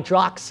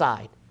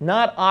hydroxide.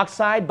 Not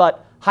oxide,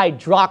 but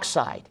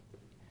hydroxide.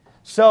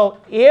 So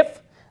if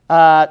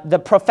the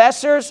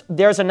professors,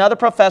 there's another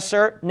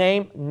professor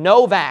named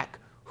Novak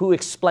who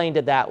explained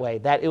it that way,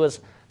 that it was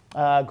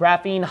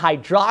graphene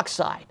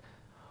hydroxide.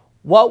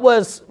 What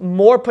was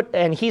more,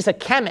 and he's a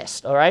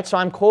chemist, all right? So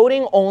I'm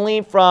quoting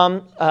only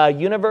from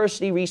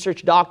university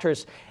research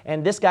doctors,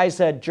 and this guy's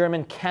a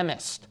German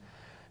chemist.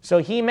 So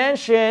he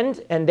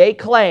mentioned, and they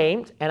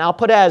claimed, and I'll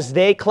put it as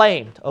they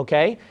claimed,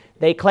 okay?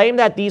 They claimed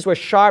that these were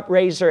sharp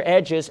razor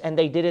edges, and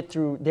they did it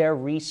through their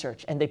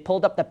research. And they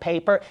pulled up the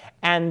paper,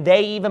 and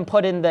they even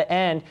put in the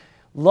end,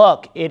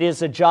 look, it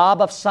is a job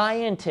of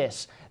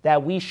scientists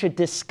that we should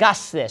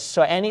discuss this.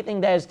 So anything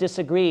that is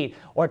disagreed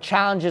or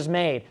challenges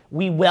made,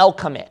 we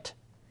welcome it.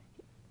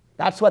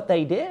 That's what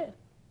they did.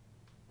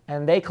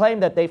 And they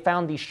claimed that they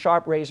found these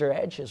sharp razor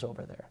edges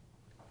over there.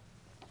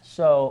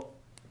 So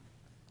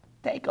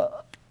take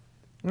a,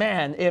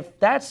 man, if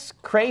that's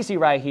crazy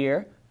right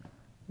here,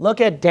 look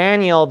at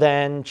Daniel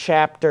then,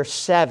 chapter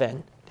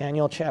 7.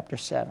 Daniel chapter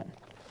 7.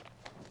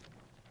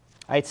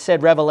 I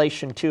said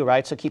Revelation 2,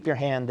 right? So keep your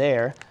hand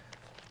there.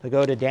 We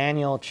go to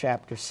Daniel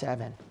chapter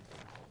 7.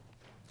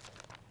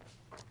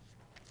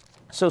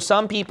 So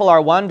some people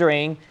are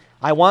wondering,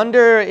 I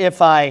wonder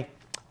if I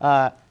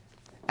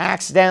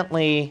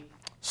accidentally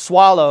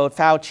swallowed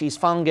Fauci's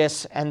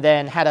fungus and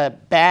then had a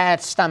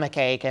bad stomach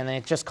ache and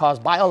it just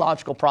caused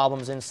biological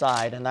problems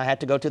inside and I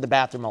had to go to the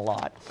bathroom a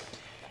lot.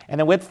 And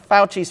then with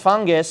Fauci's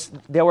fungus,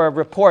 there were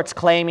reports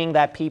claiming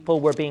that people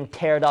were being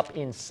teared up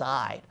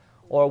inside,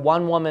 or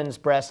one woman's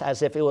breast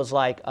as if it was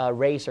like a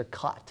razor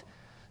cut.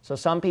 So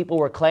some people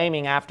were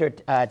claiming after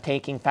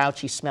taking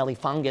Fauci's smelly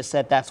fungus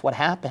that that's what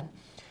happened.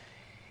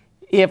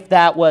 If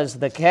that was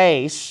the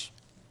case,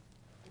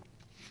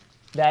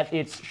 that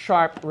it's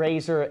sharp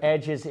razor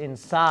edges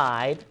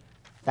inside,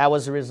 that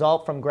was a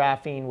result from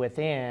graphene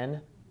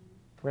within.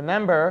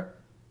 Remember,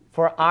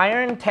 for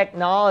iron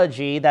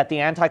technology that the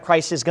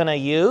Antichrist is going to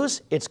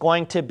use, it's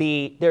going to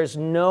be, there's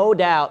no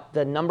doubt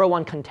the number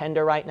one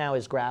contender right now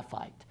is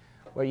graphite,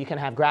 where you can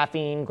have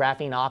graphene,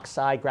 graphene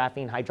oxide,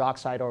 graphene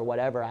hydroxide, or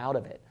whatever out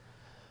of it.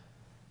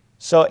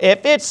 So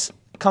if it's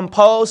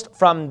composed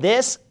from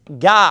this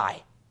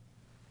guy,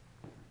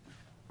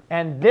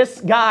 and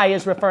this guy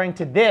is referring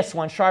to this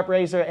one, sharp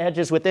razor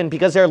edges within,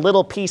 because they're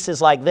little pieces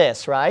like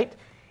this, right?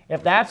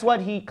 If that's what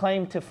he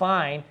claimed to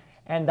find,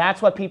 and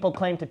that's what people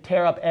claim to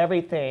tear up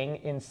everything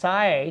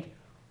inside,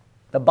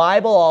 the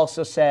Bible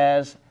also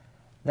says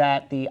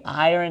that the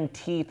iron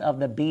teeth of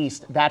the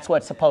beast, that's what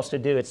it's supposed to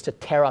do. It's to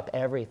tear up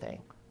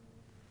everything.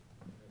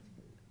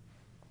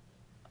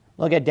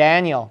 Look at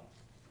Daniel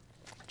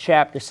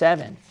chapter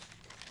 7.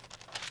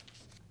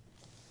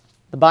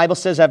 The Bible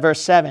says at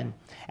verse 7,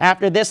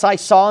 "After this I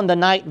saw in the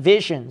night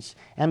visions,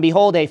 and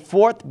behold, a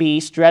fourth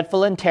beast,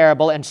 dreadful and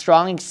terrible, and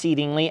strong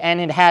exceedingly, and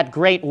it had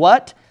great"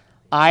 what?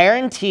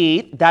 "Iron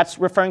teeth." That's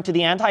referring to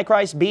the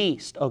Antichrist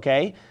beast,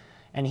 okay?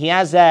 And he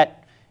has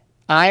that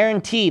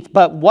iron teeth.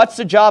 But what's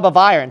the job of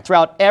iron?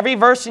 Throughout every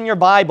verse in your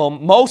Bible,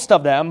 most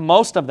of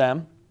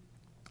them,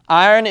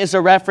 iron is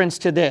a reference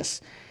to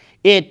this.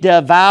 It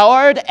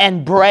devoured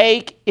and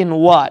brake in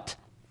what?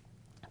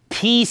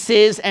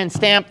 Pieces and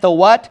stamped the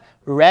what?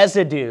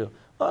 Residue.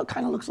 Well, it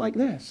kind of looks like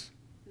this.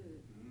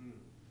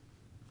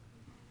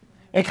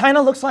 It kind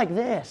of looks like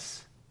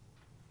this.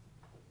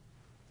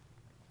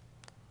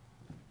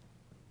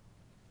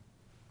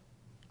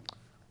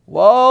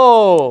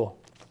 Whoa.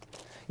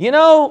 You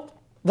know,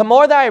 the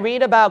more that I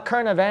read about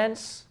current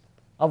events,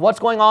 of what's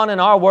going on in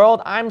our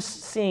world, I'm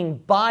seeing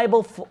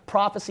Bible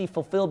prophecy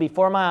fulfilled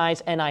before my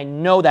eyes, and I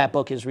know that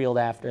book is real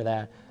after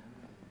that.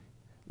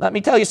 Let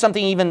me tell you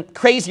something even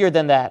crazier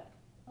than that,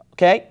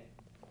 okay?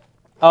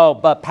 Oh,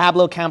 but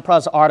Pablo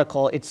Campra's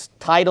article, it's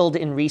titled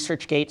in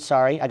ResearchGate,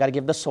 sorry, I got to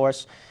give the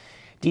source,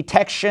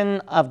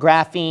 "Detection of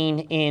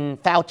Graphene in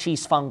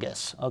Fauci's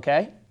Fungus,"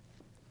 okay?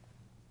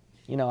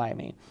 You know what I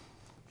mean.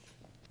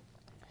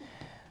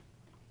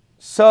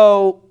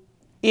 So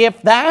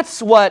if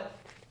that's what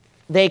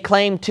they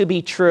claim to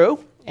be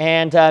true,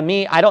 and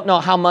me, I don't know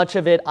how much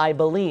of it I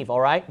believe, all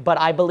right? But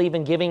I believe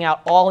in giving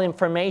out all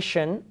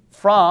information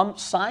from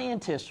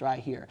scientists right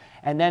here.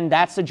 And then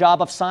that's the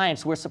job of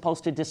science. We're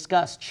supposed to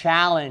discuss,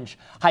 challenge,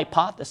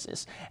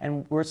 hypothesis,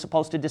 and we're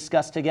supposed to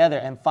discuss together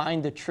and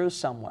find the truth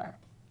somewhere,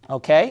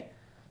 okay?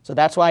 So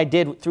that's what I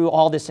did through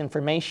all this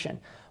information.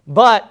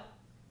 But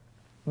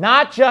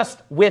not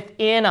just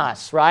within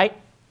us, right?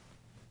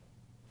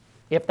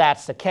 If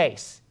that's the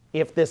case,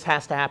 if this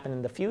has to happen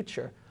in the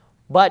future.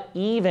 But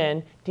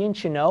even,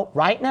 didn't you know,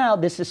 right now,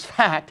 this is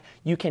fact,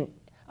 you can,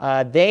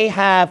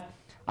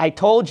 I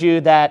told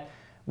you that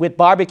with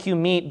barbecue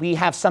meat, we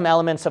have some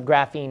elements of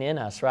graphene in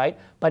us, right?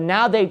 But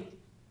now they've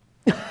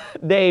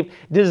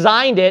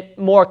designed it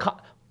more,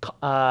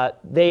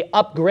 they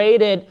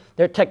upgraded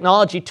their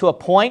technology to a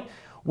point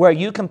where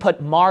you can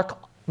put mark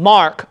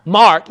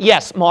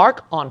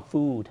on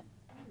food,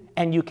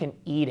 and you can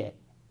eat it.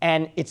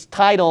 And it's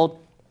titled,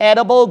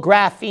 Edible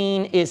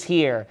Graphene is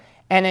Here,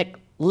 and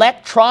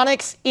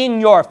electronics in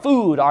your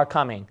food are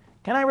coming.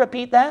 Can I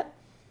repeat that?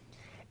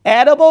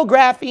 Edible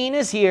graphene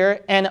is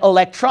here, and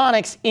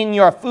electronics in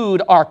your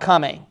food are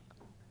coming.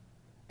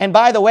 And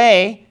by the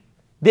way,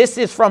 this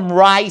is from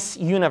Rice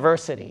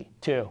University,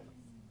 too.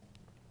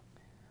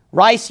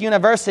 Rice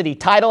University,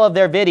 title of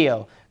their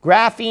video,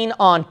 Graphene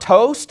on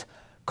Toast,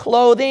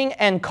 Clothing,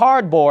 and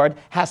Cardboard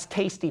Has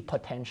Tasty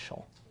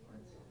Potential.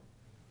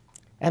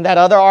 And that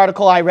other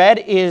article I read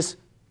is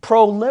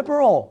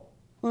pro-liberal.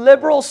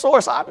 Liberal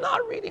source. I'm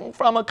not reading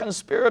from a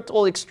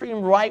conspiratorial,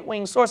 extreme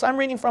right-wing source. I'm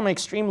reading from an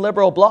extreme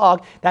liberal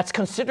blog that's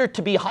considered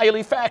to be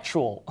highly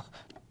factual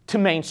to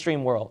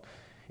mainstream world.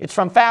 It's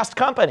from Fast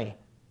Company.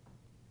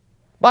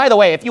 By the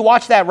way, if you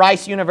watch that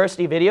Rice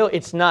University video,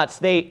 it's nuts.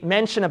 They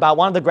mention about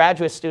one of the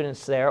graduate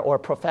students there, or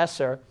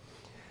professor,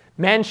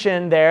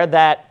 mentioned there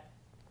that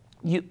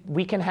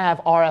we can have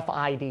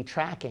RFID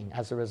tracking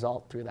as a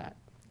result through that.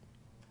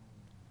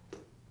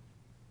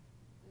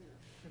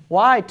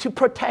 Why? To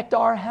protect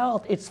our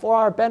health. It's for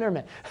our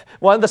betterment.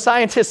 One of the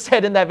scientists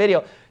said in that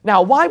video,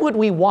 now why would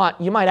we want,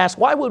 you might ask,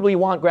 why would we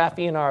want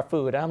graphene in our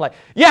food? And I'm like,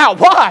 yeah,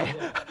 why?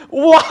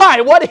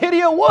 Why? What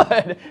idiot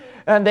would?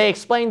 And they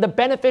explained the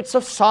benefits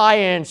of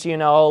science, you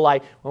know,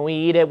 like when we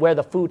eat it, where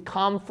the food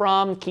comes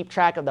from, keep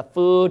track of the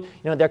food.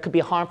 You know, there could be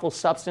harmful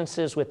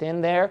substances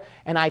within there.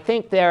 And I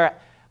think there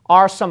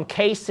are some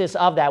cases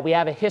of that. We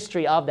have a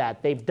history of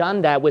that. They've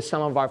done that with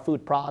some of our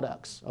food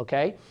products,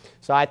 okay?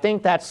 So I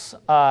think that's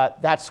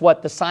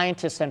what the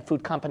scientists and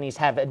food companies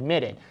have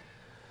admitted.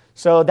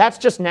 So that's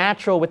just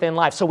natural within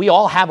life. So we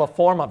all have a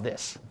form of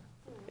this.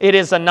 It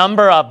is a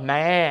number of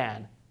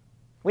man.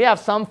 We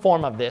have some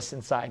form of this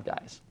inside,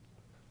 guys.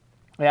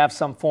 We have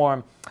some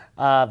form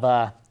of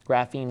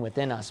graphene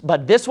within us.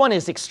 But this one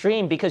is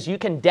extreme because you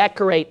can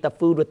decorate the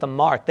food with the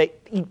mark.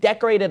 He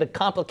decorated a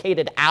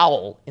complicated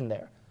owl in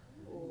there,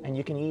 and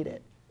you can eat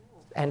it.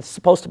 And it's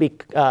supposed to be,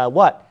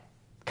 what?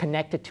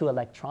 Connected to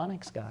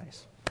electronics,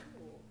 guys.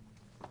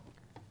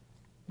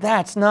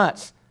 That's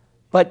nuts.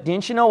 But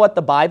didn't you know what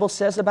the Bible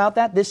says about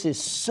that? This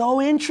is so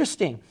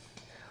interesting.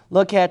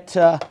 Look at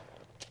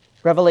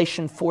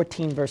Revelation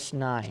 14, verse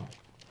 9.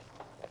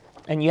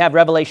 And you have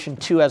Revelation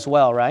 2 as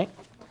well, right?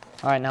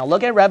 All right, now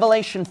look at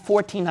Revelation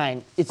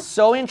 14:9. It's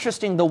so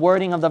interesting, the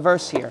wording of the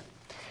verse here.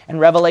 In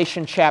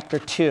Revelation chapter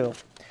 2.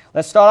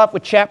 Let's start off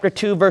with chapter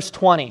 2, verse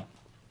 20.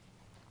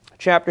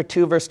 Chapter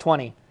 2, verse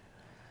 20.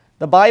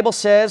 The Bible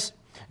says,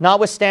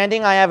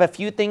 Notwithstanding, I have a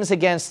few things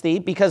against thee,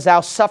 because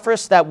thou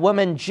sufferest that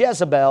woman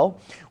Jezebel,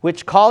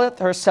 which calleth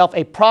herself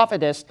a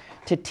prophetess,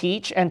 to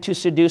teach and to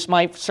seduce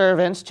my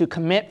servants, to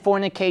commit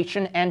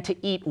fornication, and to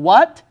eat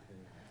what?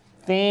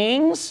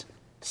 Things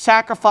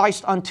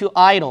sacrificed unto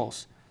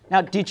idols.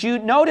 Now, did you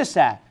notice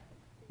that?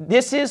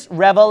 This is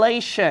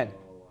Revelation.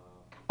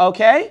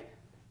 Okay?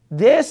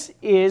 This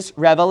is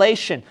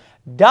Revelation.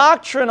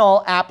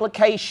 Doctrinal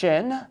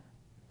application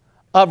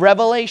of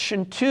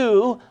Revelation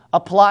 2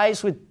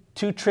 applies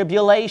to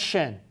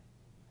tribulation.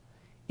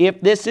 If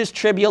this is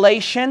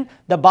tribulation,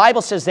 the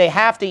Bible says they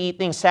have to eat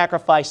things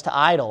sacrificed to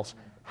idols.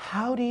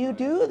 How do you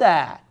do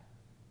that?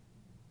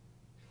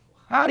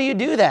 How do you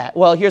do that?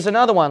 Well, here's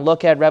another one.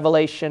 Look at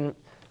Revelation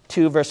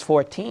 2, verse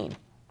 14.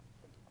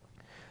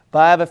 But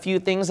I have a few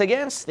things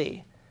against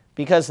thee,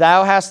 because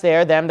thou hast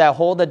there them that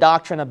hold the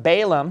doctrine of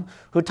Balaam,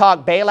 who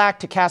taught Balak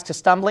to cast a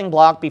stumbling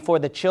block before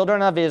the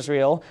children of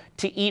Israel,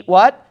 to eat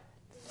what?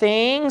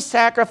 Things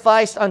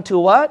sacrificed unto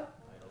what?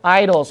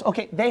 Idols.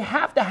 Okay, they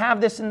have to have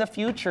this in the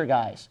future,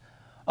 guys.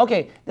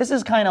 Okay, this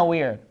is kind of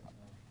weird.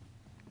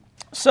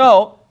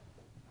 So,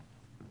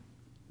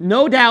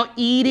 no doubt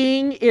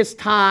eating is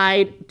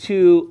tied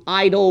to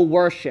idol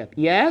worship.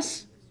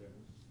 Yes?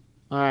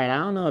 All right, I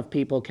don't know if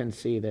people can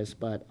see this,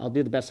 but I'll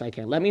do the best I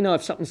can. Let me know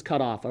if something's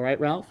cut off. All right,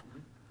 Ralph?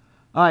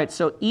 All right,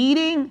 so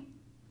eating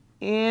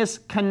is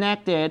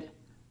connected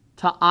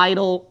to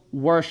idol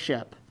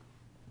worship.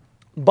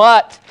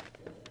 But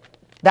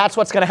that's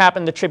what's going to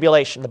happen in the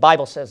tribulation. The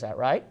Bible says that,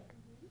 right?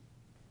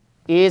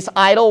 Is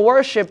idol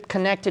worship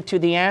connected to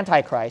the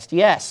Antichrist?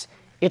 Yes.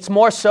 It's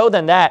more so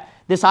than that.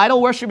 This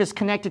idol worship is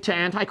connected to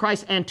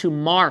Antichrist and to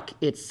Mark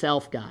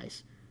itself,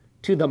 guys.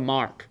 To the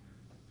Mark.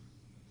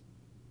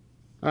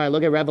 All right,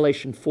 look at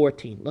Revelation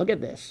 14. Look at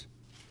this.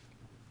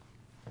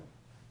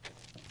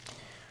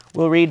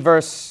 We'll read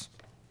verse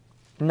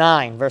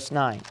 9. Verse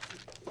 9.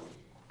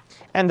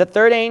 And the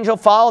third angel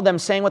followed them,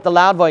 saying with a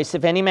loud voice,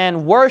 if any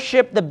man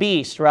worship the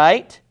beast,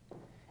 right,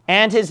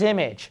 and his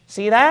image.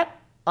 See that?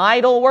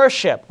 Idol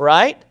worship,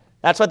 right?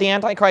 That's what the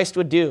Antichrist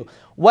would do.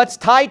 What's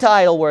tied to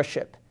idol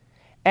worship?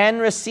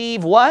 And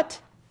receive what?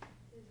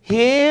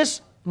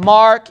 His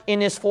mark in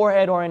his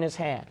forehead or in his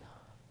hand.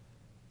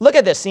 Look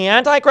at this. The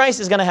Antichrist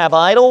is going to have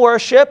idol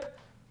worship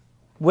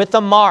with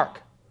a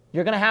mark.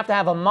 You're going to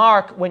have a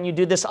mark when you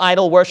do this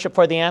idol worship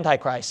for the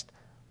Antichrist.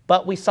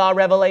 But we saw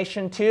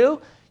Revelation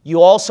 2.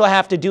 You also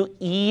have to do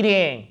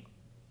eating.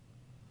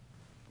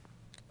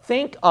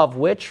 Think of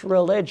which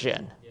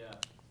religion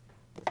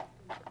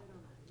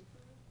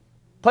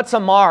puts a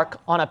mark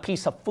on a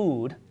piece of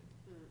food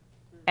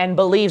and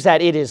believes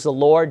that it is the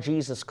Lord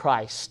Jesus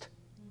Christ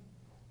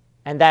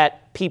and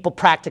that people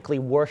practically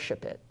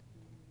worship it.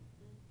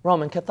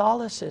 Roman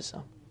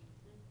Catholicism.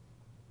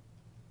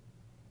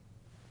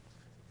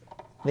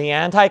 The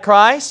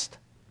Antichrist,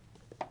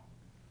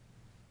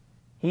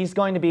 he's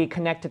going to be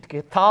connected to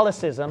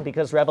Catholicism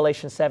because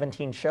Revelation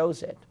 17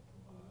 shows it.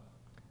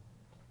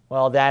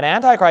 Well, that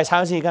Antichrist,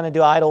 how is he going to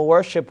do idol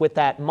worship with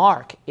that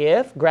mark?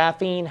 If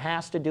graphene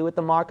has to do with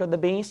the mark of the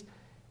beast,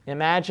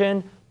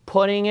 imagine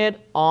putting it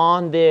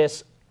on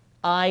this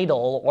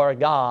idol or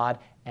god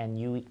and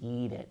you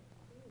eat it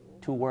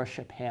to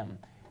worship him.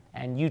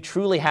 And you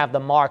truly have the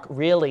mark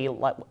really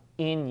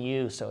in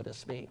you, so to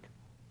speak.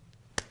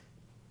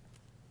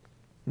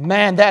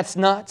 Man, that's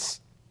nuts.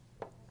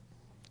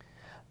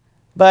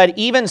 But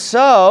even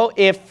so,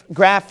 if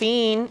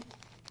graphene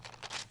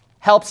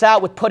helps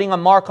out with putting a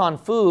mark on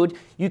food,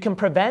 you can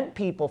prevent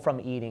people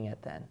from eating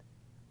it then.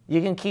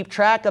 You can keep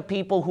track of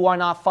people who are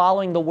not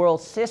following the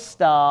world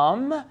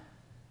system.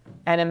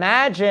 And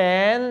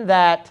imagine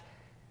that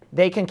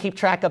they can keep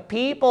track of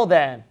people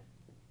then.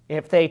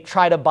 If they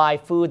try to buy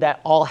food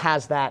that all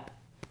has that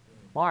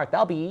mark,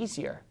 that'll be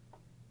easier.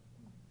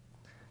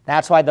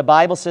 That's why the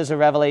Bible says in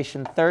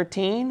Revelation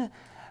 13,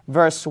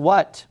 verse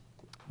what?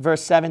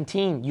 Verse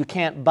 17, you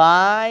can't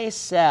buy,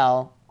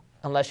 sell,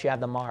 unless you have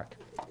the mark.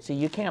 See,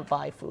 you can't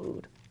buy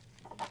food.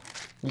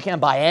 You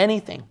can't buy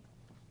anything,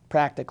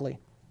 practically.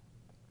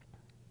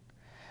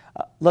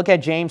 Look at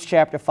James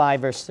chapter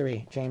 5, verse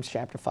 3. James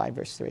chapter 5,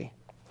 verse 3.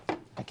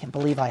 I can't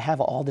believe I have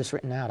all this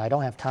written out. I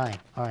don't have time.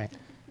 All right.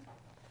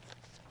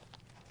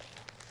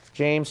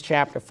 James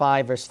chapter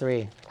 5, verse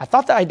 3. I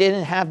thought that I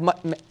didn't have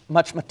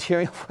much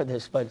material for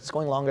this, but it's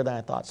going longer than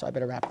I thought, so I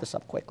better wrap this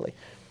up quickly.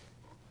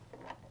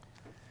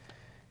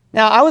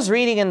 Now, I was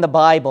reading in the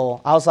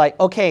Bible. I was like,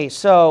 okay,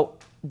 so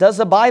does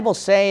the Bible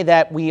say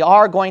that we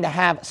are going to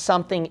have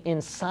something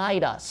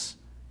inside us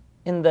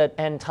in the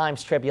end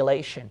times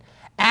tribulation?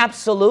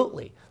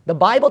 Absolutely. The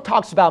Bible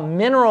talks about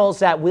minerals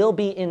that will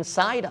be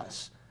inside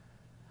us.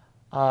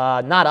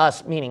 Not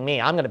us, meaning me.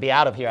 I'm going to be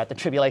out of here at the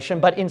tribulation.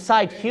 But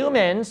inside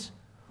humans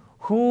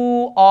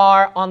who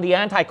are on the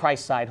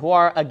Antichrist side, who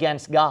are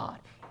against God.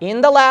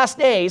 In the last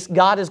days,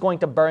 God is going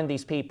to burn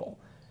these people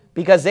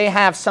because they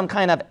have some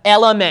kind of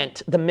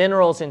element, the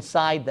minerals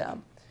inside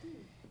them.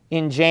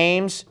 In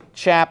James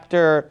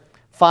chapter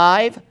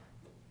 5,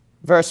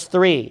 verse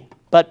 3.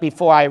 But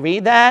before I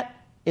read that,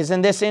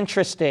 isn't this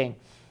interesting?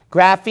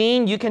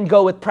 Graphene, you can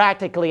go with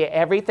practically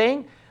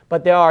everything,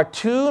 but there are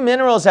two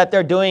minerals that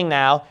they're doing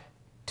now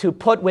to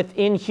put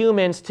within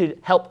humans to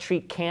help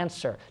treat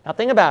cancer. Now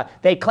think about it.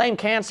 They claim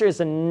cancer is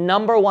the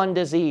 #1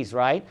 disease,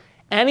 right?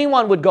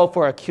 Anyone would go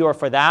for a cure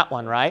for that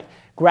one, right?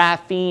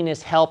 Graphene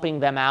is helping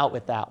them out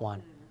with that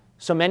one.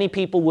 So many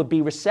people would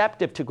be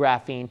receptive to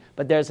graphene,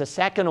 but there's a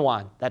second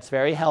one that's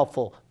very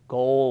helpful,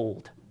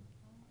 gold.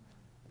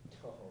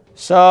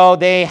 So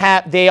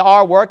they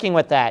are working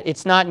with that.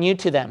 It's not new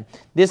to them.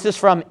 This is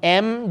from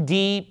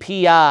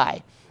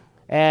MDPI.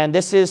 And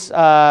this is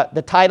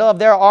the title of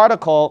their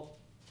article.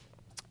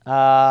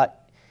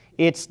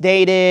 It's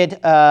dated,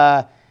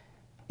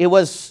 it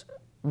was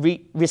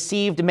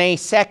received May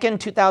 2nd,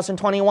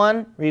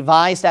 2021,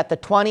 revised at the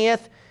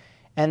 20th,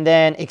 and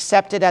then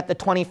accepted at the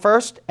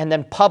 21st, and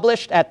then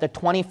published at the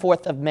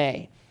 24th of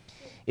May.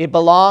 It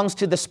belongs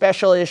to the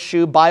special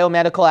issue,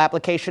 Biomedical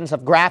Applications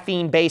of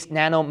Graphene-Based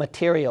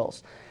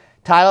Nanomaterials.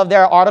 Title of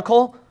their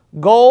article,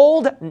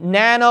 Gold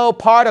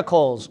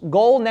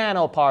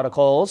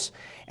Nanoparticles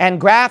and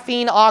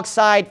Graphene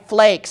Oxide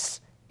Flakes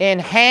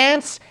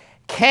Enhance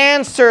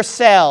Cancer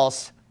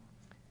Cells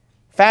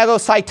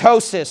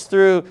Phagocytosis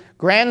through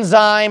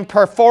Granzyme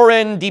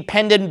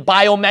Perforin-Dependent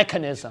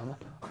Biomechanism.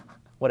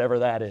 Whatever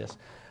that is.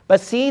 But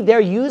see, they're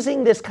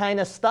using this kind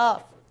of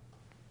stuff.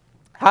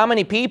 How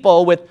many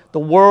people with the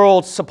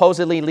world's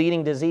supposedly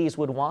leading disease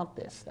would want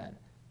this then?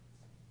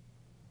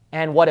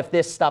 And what if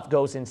this stuff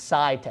goes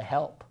inside to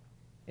help?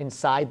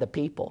 Inside the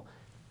people.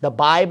 The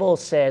Bible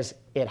says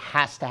it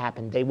has to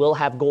happen. They will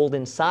have gold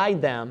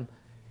inside them,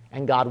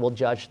 and God will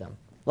judge them.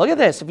 Look at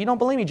this. If you don't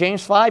believe me,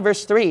 James 5,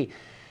 verse 3.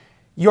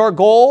 Your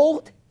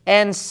gold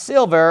and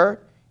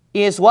silver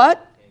is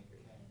what?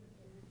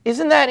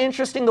 Isn't that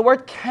interesting? The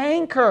word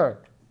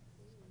canker.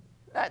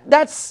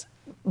 That's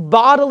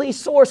bodily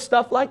source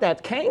stuff like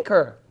that.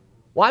 Canker.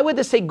 Why would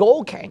they say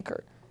gold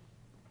canker?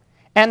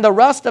 And the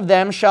rust of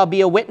them shall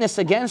be a witness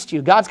against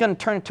you. God's going to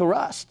turn it to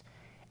rust.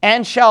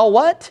 And shall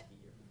what?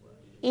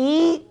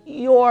 Eat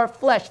your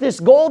flesh. This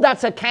gold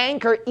that's a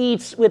canker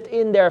eats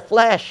within their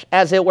flesh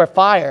as it were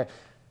fire.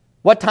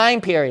 What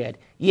time period?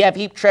 Ye have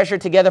heaped treasure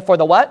together for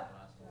the what?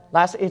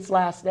 It's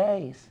last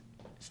days.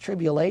 It's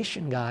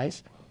tribulation,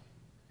 guys.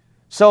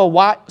 So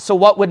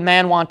what would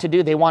man want to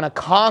do? They want to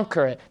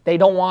conquer it. They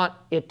don't want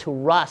it to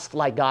rust,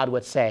 like God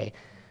would say.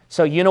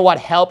 So you know what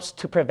helps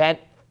to prevent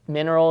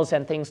minerals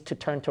and things to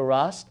turn to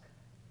rust?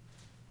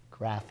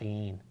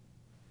 Graphene.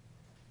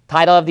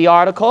 Title of the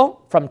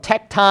article from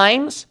Tech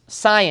Times,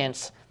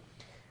 Science.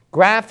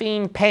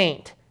 Graphene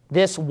paint.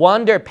 This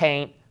wonder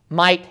paint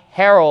might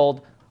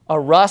herald a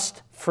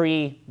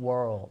rust-free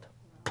world.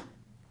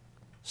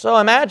 So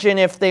imagine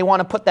if they want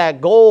to put that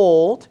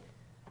gold,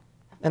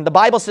 and the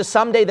Bible says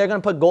someday they're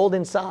going to put gold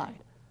inside.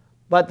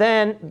 But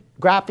then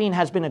graphene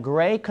has been a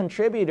great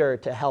contributor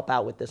to help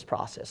out with this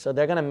process. So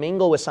they're going to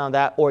mingle with some of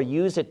that or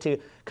use it to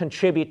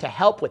contribute to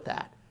help with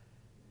that.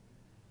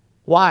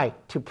 Why?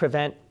 To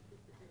prevent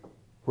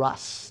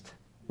rust.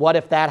 What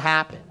if that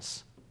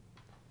happens?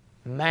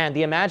 Man,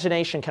 the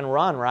imagination can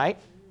run, right?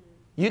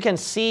 You can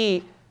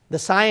see the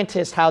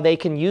scientists, how they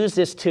can use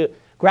this to...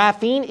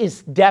 Graphene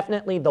is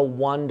definitely the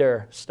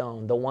wonder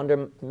stone, the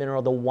wonder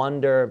mineral, the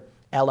wonder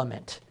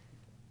element.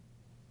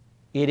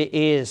 It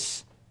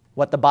is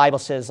what the Bible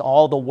says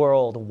all the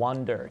world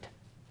wondered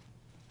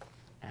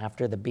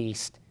after the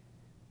beast.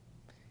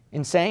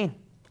 Insane.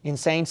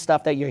 Insane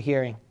stuff that you're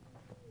hearing.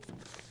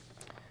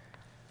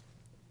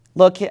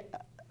 Look, Yeah,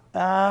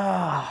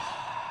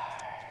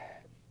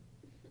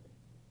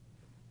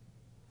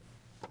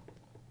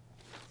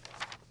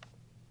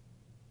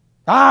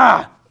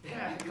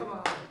 come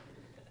on.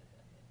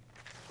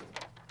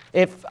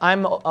 If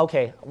I'm,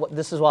 okay,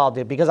 this is what I'll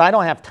do, because I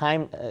don't have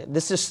time.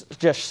 This is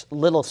just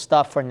little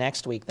stuff for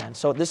next week then.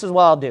 So this is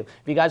what I'll do.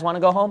 If you guys want to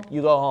go home,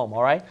 you go home,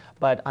 all right?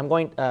 But I'm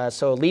going,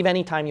 so leave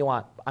any time you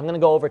want. I'm going to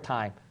go over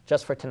time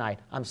just for tonight.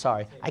 I'm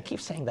sorry. I keep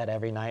saying that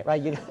every night,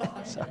 right?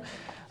 So,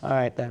 all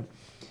right then.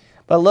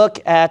 But look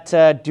at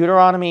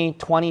Deuteronomy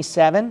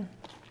 27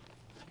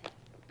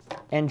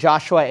 and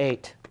Joshua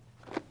 8.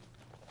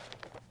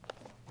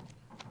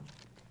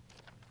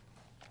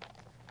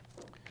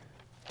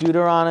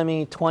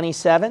 Deuteronomy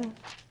 27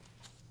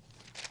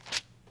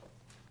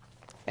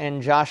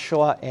 and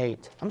Joshua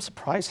 8. I'm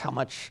surprised how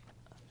much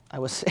I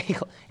was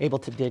able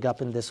to dig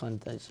up in this one.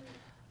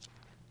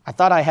 I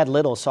thought I had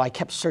little, so I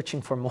kept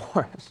searching for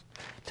more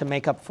to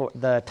make up for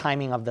the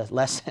timing of the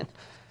lesson.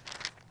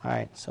 All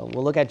right, so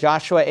we'll look at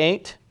Joshua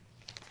 8.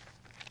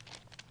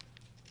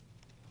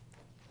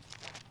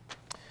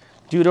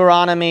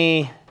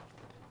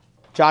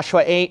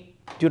 Joshua 8,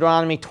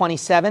 Deuteronomy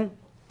 27.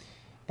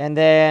 And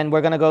then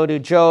we're going to go to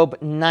Job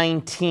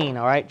 19,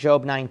 all right?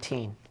 Job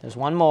 19. There's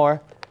one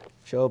more.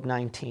 Job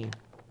 19.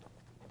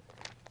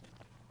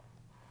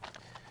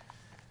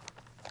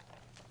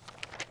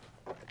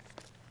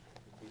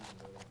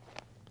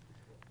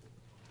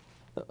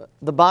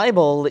 The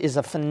Bible is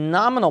a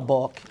phenomenal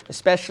book,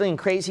 especially in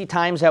crazy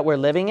times that we're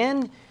living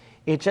in.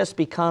 It just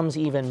becomes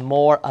even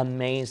more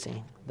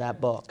amazing,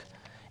 that book.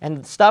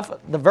 And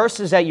the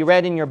verses that you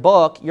read in your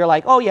book, you're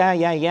like, oh,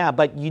 yeah,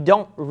 but you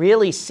don't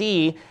really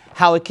see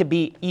how it could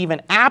be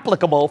even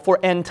applicable for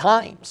end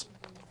times.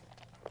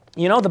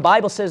 You know, the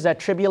Bible says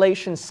that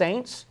tribulation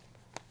saints,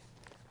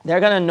 they're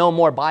going to know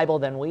more Bible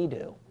than we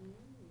do.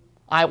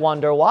 I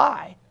wonder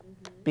why.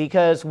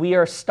 Because we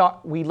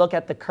look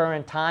at the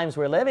current times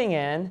we're living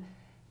in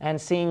and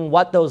seeing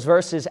what those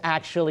verses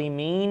actually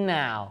mean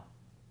now.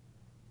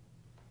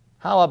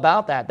 How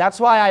about that? That's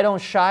why I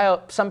don't shy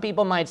out. Some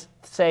people might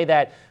say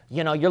that,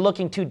 you know, you're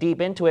looking too deep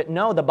into it.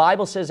 No, the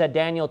Bible says at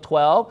Daniel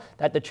 12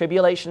 that the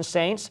tribulation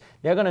saints,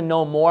 they're going to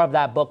know more of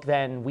that book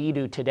than we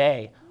do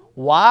today.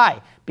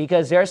 Why?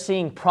 Because they're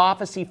seeing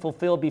prophecy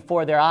fulfilled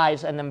before their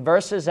eyes, and the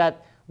verses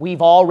that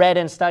we've all read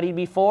and studied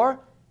before,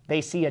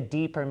 they see a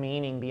deeper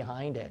meaning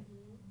behind it.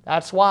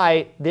 That's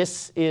why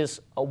this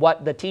is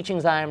what the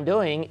teachings I am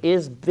doing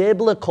is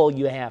biblical,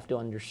 you have to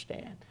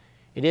understand.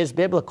 It is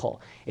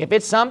biblical. If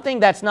it's something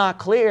that's not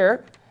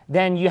clear,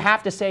 then you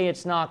have to say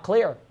it's not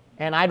clear.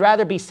 And I'd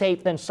rather be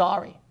safe than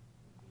sorry.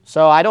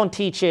 So I don't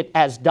teach it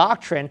as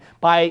doctrine,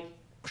 but I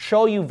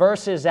show you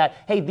verses that,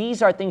 hey,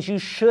 these are things you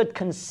should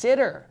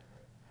consider.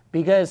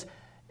 Because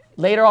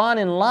later on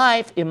in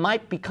life, it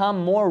might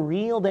become more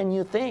real than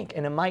you think,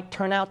 and it might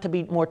turn out to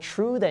be more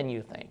true than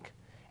you think.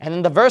 And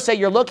then the verse that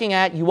you're looking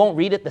at, you won't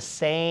read it the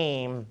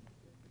same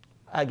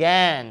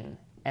again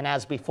and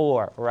as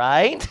before,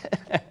 right?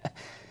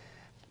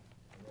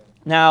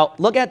 Now,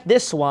 look at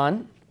this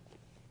one.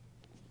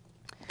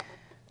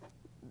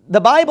 The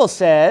Bible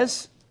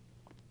says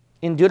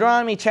in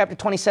Deuteronomy chapter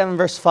 27,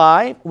 verse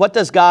 5, what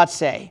does God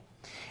say?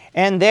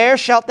 And there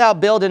shalt thou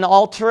build an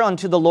altar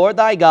unto the Lord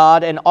thy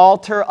God, an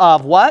altar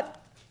of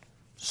what?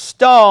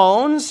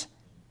 Stones.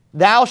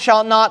 Thou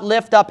shalt not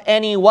lift up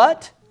any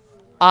what?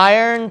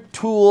 Iron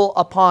tool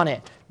upon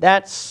it.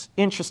 That's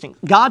interesting.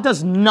 God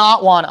does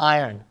not want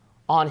iron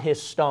on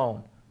his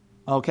stone.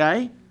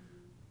 Okay?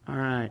 All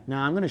right.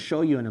 Now I'm going to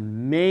show you an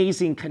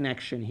amazing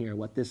connection here,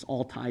 what this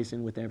all ties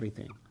in with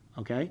everything.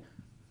 Okay?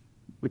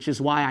 Which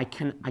is why I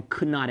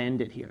could not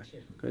end it here,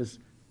 because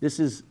this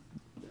is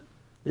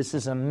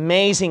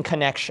amazing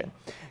connection.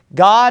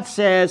 God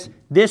says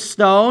this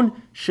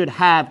stone should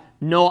have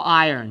no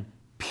iron,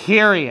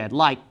 period,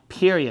 like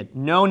period,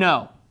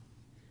 no.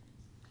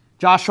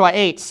 Joshua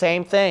 8,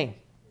 same thing.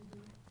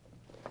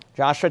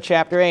 Joshua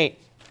chapter 8.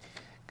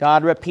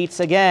 God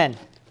repeats again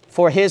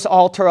for his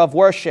altar of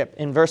worship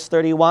in verse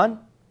 31.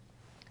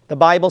 The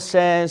Bible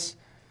says,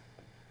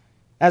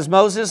 as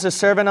Moses, the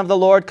servant of the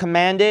Lord,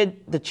 commanded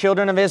the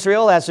children of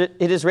Israel, as it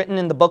is written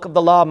in the book of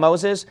the law of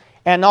Moses,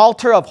 an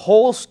altar of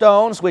whole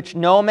stones which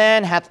no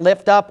man hath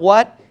lift up,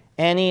 what?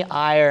 Any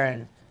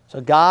iron.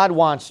 So God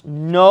wants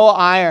no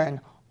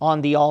iron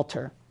on the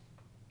altar.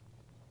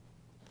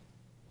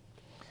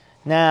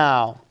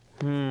 Now,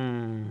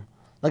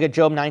 look at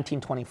Job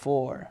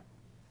 19:24.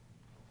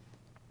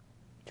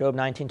 Job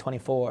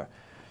 19:24.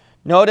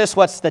 Notice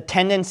what's the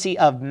tendency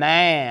of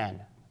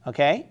man,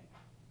 okay?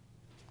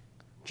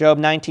 Job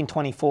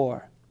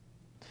 19:24.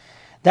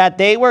 That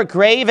they were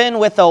graven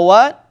with a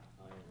what?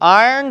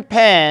 Iron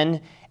pen,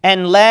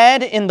 and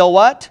lead in the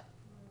what?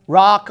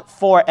 Rock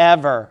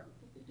forever.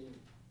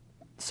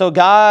 So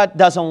God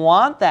doesn't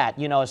want that,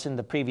 you notice in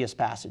the previous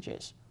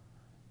passages.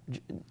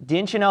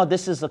 Didn't you know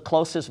this is the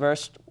closest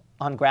verse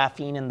on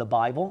graphene in the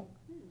Bible?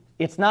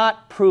 It's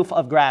not proof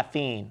of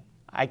graphene.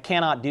 I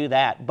cannot do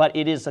that, but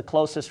it is the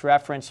closest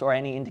reference or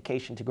any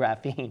indication to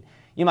graphene.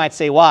 You might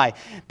say, why?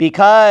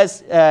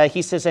 Because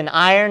he says an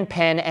iron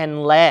pen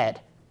and lead.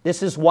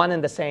 This is one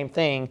and the same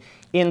thing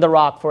in the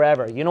rock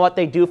forever. You know what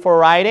they do for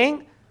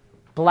writing?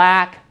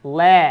 Black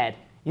lead.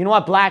 You know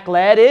what black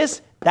lead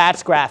is?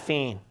 That's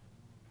graphene.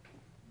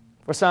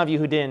 For some of you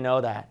who didn't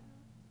know that.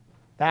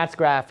 That's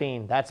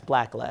graphene. That's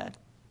black lead.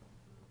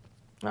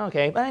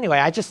 Okay, but anyway,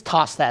 I just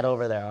tossed that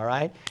over there, all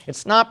right?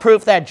 It's not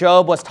proof that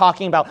Job was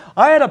talking about,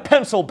 I had a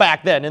pencil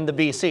back then in the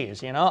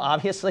BCs, you know?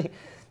 Obviously,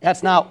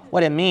 that's not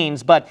what it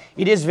means, but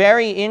it is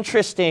very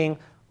interesting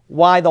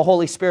why the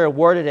Holy Spirit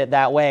worded it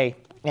that way,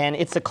 and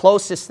it's the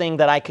closest thing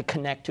that I could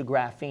connect to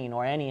graphene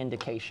or any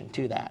indication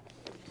to that.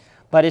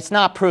 But it's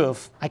not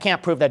proof. I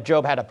can't prove that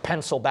Job had a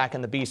pencil back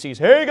in the BCs.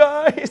 Hey,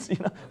 guys, you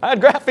know, I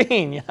had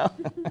graphene, you know?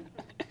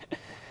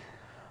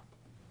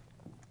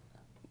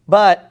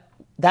 But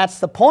that's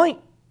the point.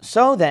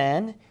 So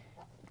then,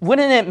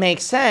 wouldn't it make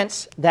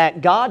sense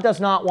that God does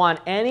not want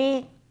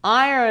any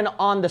iron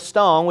on the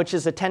stone, which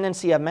is a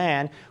tendency of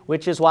man,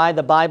 which is why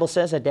the Bible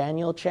says in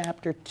Daniel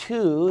chapter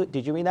 2,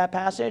 did you read that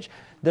passage?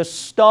 The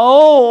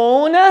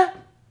stone,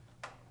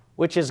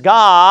 which is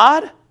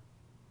God,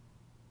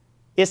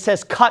 it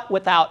says cut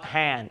without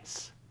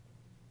hands.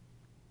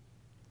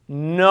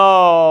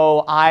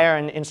 No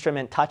iron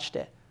instrument touched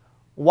it.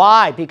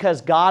 Why?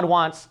 Because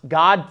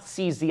God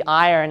sees the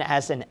iron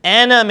as an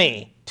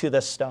enemy to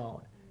the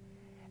stone.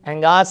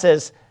 And God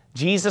says,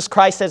 Jesus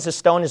Christ says the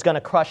stone is going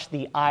to crush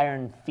the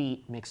iron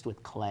feet mixed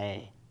with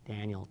clay.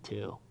 Daniel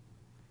 2.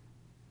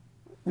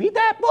 Read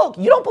that book.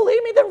 You don't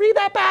believe me? Then read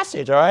that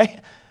passage, all right?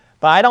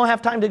 But I don't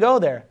have time to go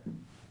there.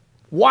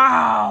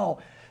 Wow.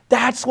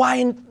 That's why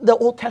in the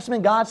Old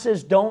Testament God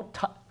says don't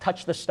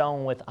touch the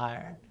stone with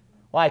iron.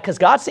 Why? Because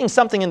God's seeing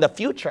something in the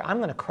future. I'm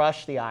going to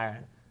crush the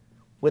iron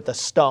with a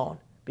stone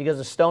because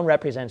the stone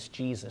represents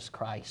Jesus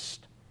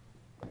Christ.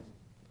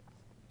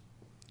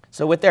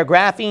 So with their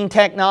graphene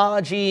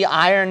technology,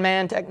 Iron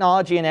Man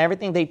technology, and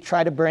everything they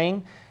try to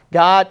bring,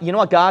 God, you know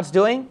what God's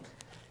doing?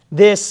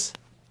 This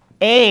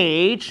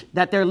age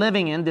that they're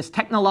living in, this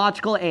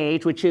technological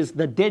age, which is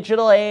the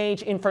digital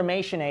age,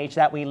 information age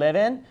that we live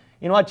in,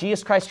 you know what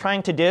Jesus Christ is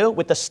trying to do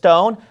with the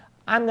stone?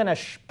 I'm going to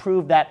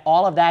prove that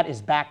all of that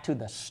is back to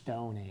the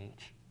Stone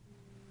Age.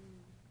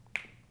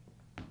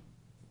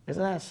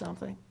 Isn't that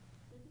something?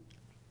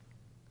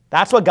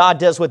 That's what God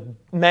does with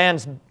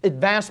man's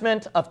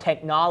advancement of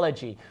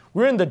technology.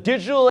 We're in the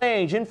digital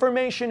age,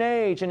 information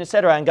age, and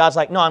etc. And God's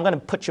like, no, I'm going to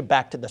put you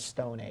back to the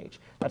Stone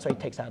Age. That's why he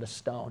takes out a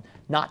stone,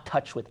 not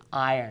touched with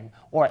iron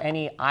or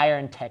any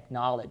iron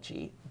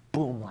technology.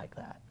 Boom, like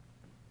that.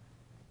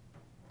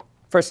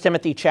 1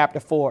 Timothy chapter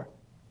 4.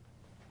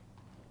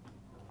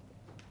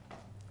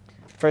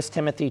 1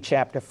 Timothy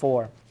chapter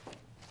 4.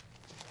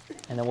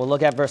 And then we'll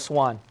look at verse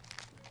 1.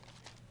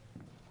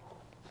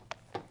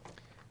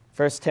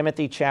 1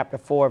 Timothy chapter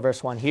 4,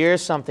 verse 1.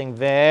 Here's something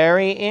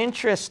very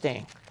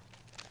interesting.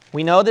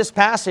 We know this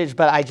passage,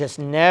 but I just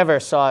never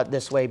saw it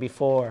this way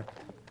before.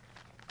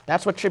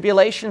 That's what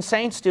tribulation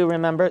saints do,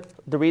 remember.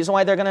 The reason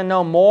why they're going to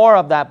know more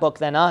of that book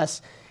than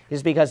us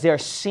is because they're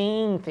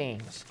seeing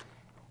things.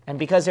 And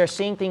because they're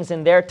seeing things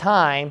in their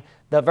time,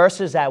 the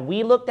verses that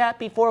we looked at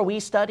before, we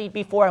studied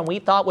before, and we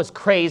thought was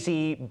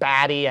crazy,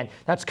 batty, and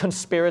that's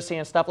conspiracy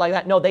and stuff like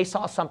that. No, they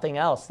saw something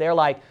else. They're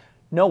like,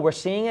 no, we're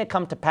seeing it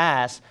come to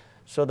pass.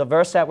 So the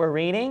verse that we're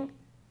reading,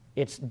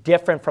 it's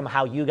different from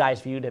how you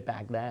guys viewed it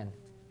back then.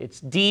 It's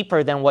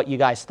deeper than what you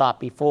guys thought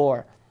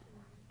before.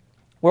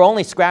 We're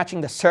only scratching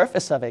the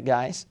surface of it,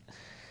 guys.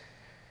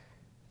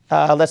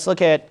 Let's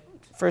look at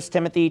 1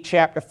 Timothy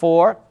chapter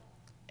 4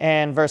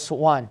 and verse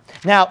 1.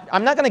 Now,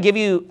 I'm not going to give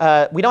you,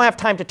 we don't have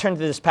time to turn to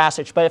this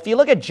passage, but if you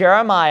look at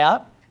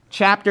Jeremiah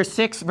chapter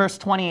 6, verse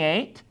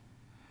 28,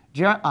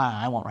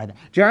 I won't write that.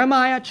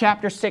 Jeremiah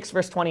chapter 6,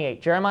 verse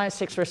 28. Jeremiah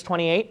 6, verse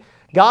 28.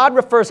 God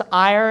refers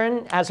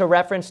iron as a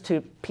reference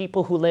to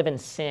people who live in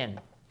sin.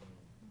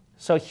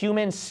 So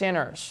human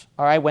sinners,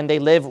 all right, when they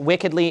live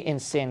wickedly in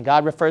sin,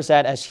 God refers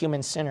that as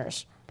human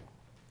sinners.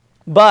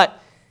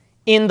 But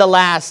in the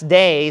last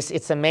days,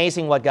 it's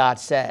amazing what God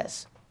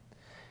says.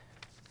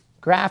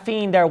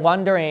 Graphene, they're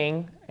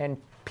wondering, and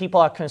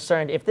people are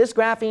concerned, if this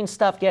graphene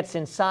stuff gets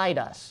inside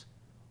us,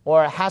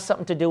 or has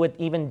something to do with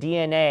even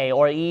DNA,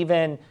 or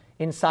even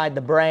inside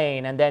the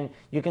brain, and then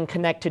you can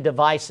connect to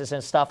devices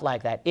and stuff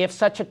like that. If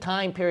such a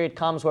time period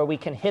comes where we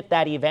can hit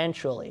that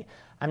eventually,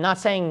 I'm not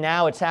saying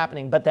now it's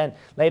happening, but then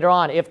later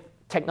on, if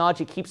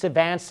technology keeps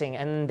advancing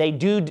and they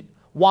do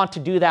want to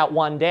do that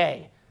one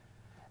day,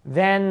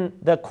 then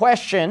the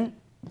question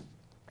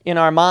in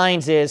our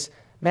minds is,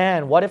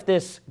 man, what if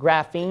this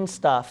graphene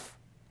stuff,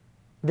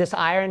 this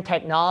iron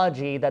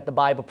technology that the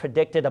Bible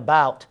predicted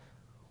about,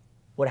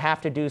 would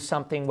have to do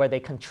something where they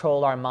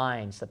control our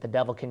minds, that the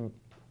devil can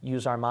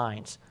use our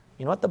minds?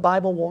 You know what the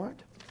Bible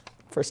warned?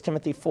 1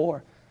 Timothy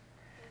 4.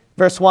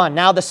 Verse 1,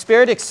 now the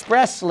Spirit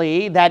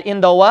expressly that in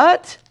the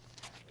what?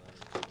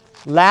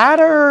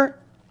 Latter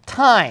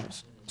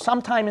times,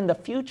 sometime in the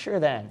future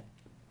then.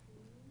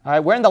 All right,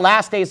 we're in the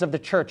last days of the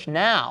church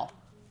now,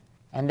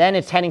 and then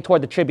it's heading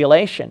toward the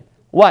tribulation.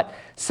 What?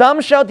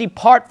 Some shall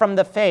depart from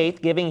the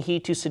faith, giving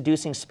heed to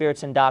seducing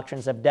spirits and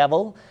doctrines of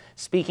devil,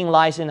 speaking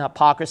lies in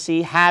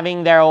hypocrisy,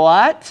 having their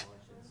what?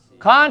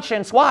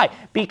 Conscience. Why?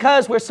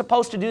 Because we're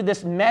supposed to do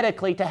this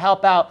medically to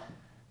help out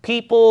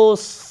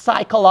people's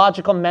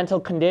psychological mental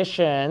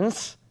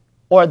conditions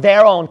or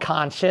their own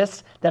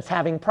conscience that's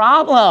having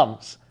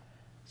problems.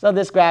 So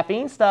this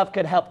graphene stuff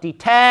could help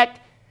detect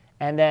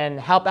and then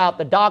help out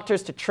the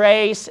doctors to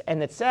trace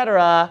and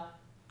etc.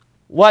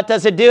 What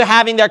does it do?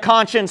 Having their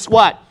conscience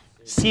what?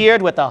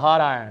 Seared with a hot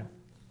iron.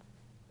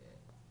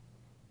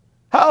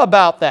 How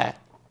about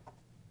that?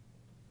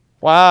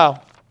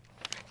 Wow.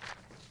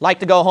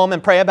 Like to go home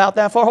and pray about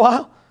that for a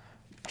while?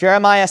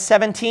 Jeremiah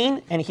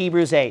 17 and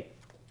Hebrews 8.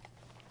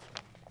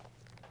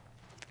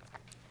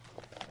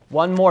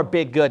 One more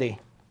big goodie.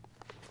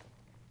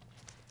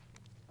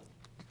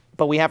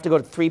 But we have to go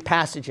to 3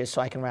 passages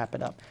so I can wrap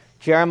it up.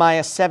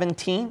 Jeremiah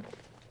 17,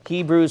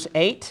 Hebrews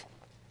 8,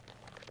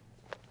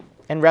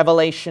 and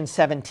Revelation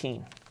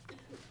 17.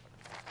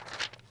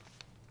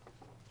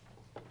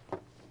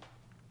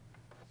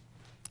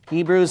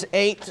 Hebrews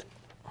 8,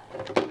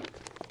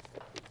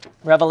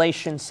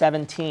 Revelation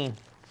 17,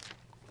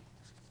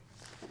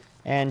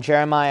 and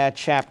Jeremiah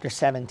chapter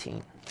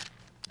 17.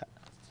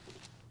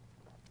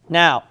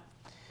 Now,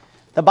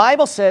 the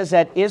Bible says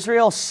that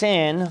Israel's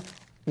sin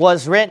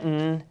was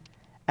written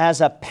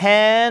as a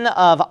pen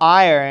of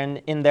iron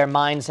in their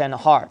minds and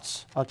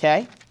hearts,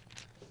 okay?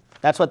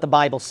 That's what the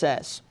Bible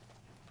says.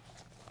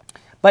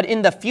 But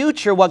in the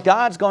future, what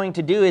God's going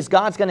to do is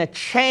God's going to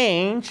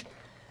change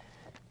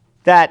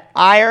that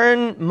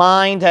iron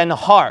mind and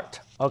heart,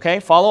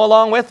 okay? Follow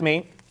along with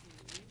me.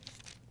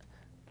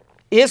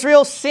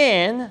 Israel's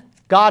sin,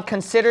 God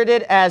considered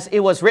it as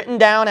it was written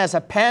down as a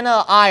pen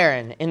of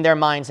iron in their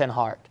minds and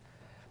heart.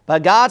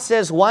 But God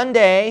says, one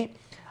day,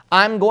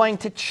 I'm going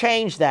to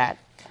change that.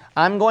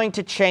 I'm going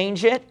to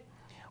change it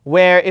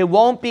where it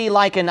won't be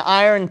like an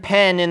iron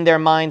pen in their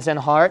minds and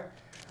heart,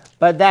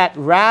 but that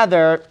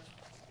rather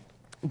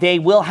they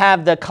will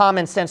have the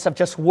common sense of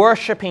just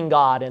worshiping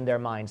God in their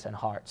minds and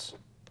hearts.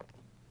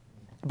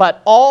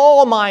 But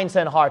all minds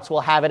and hearts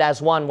will have it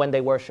as one when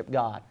they worship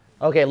God.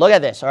 Okay, look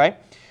at this, all right?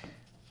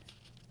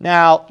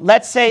 Now,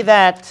 let's say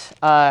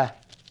that,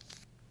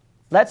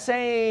 let's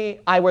say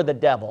I were the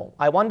devil.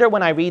 I wonder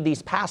when I read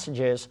these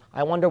passages,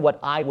 I wonder what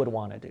I would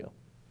want to do.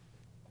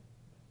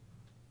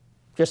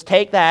 Just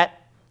take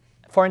that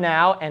for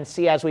now and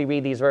see as we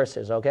read these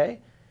verses,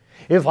 okay?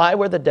 If I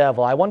were the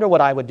devil, I wonder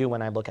what I would do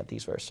when I look at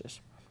these verses.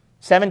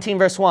 17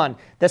 verse 1,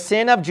 the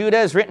sin of Judah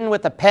is written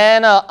with a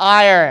pen of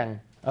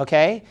iron,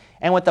 okay?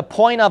 And with the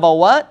point of a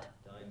what?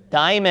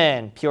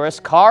 Diamond,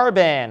 purest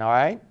carbon, all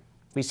right?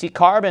 We see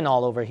carbon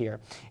all over here.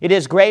 It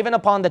is graven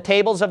upon the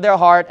tables of their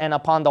heart and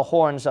upon the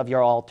horns of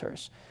your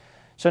altars.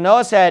 So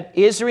notice that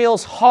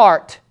Israel's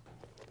heart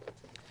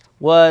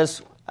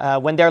was,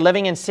 when they're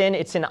living in sin,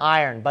 it's in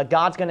iron. But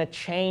God's going to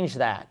change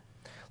that.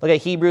 Look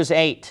at Hebrews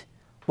 8.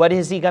 What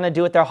is he going to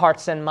do with their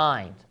hearts and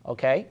mind?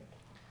 Okay?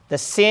 The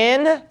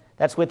sin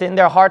that's within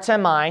their hearts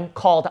and mind,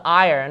 called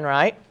iron,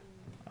 right?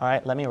 All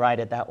right, let me write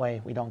it that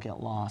way we don't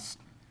get lost.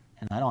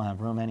 And I don't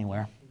have room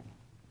anywhere.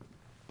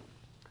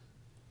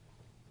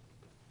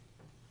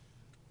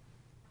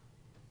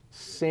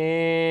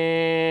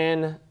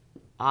 Sin,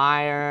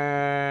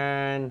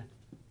 iron,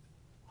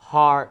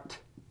 heart.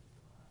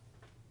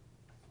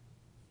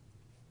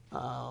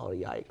 Oh,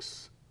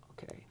 yikes.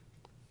 Okay.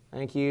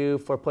 Thank you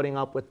for putting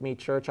up with me,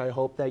 church. I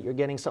hope that you're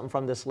getting something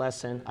from this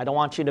lesson. I don't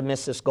want you to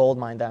miss this gold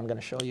mine that I'm going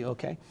to show you,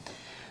 okay?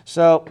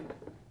 So,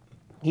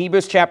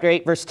 Hebrews chapter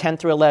 8, verse 10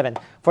 through 11.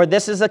 For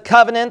this is a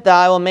covenant that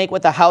I will make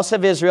with the house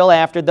of Israel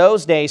after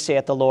those days,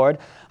 saith the Lord.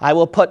 I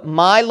will put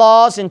my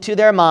laws into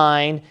their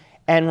mind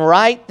and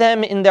write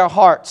them in their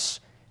hearts.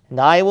 And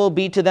I will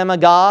be to them a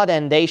God,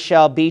 and they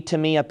shall be to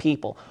me a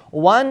people.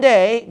 One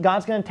day,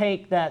 God's going to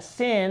take that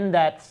sin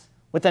that's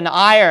with an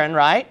iron,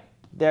 right?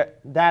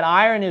 That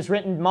iron is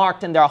written,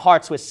 marked in their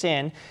hearts with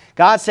sin.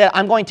 God said,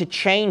 I'm going to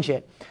change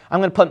it. I'm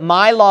going to put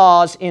my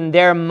laws in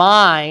their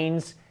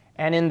minds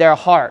and in their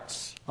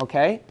hearts.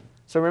 Okay?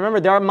 So remember,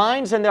 their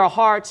minds and their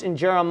hearts in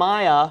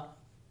Jeremiah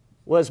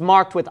was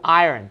marked with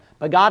iron.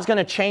 But God's going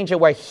to change it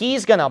where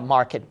He's going to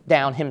mark it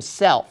down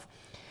Himself.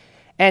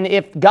 And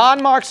if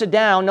God marks it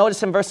down,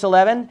 notice in verse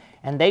 11,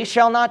 and they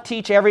shall not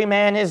teach every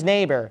man his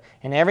neighbor,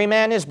 and every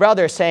man his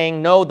brother,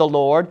 saying, Know the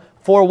Lord.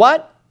 For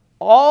what?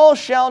 All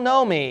shall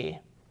know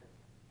me,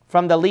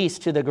 from the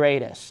least to the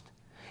greatest.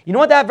 You know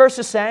what that verse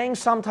is saying?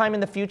 Sometime in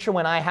the future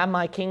when I have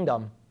my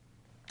kingdom,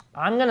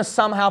 I'm going to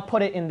somehow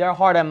put it in their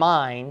heart and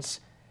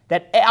minds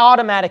that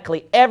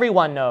automatically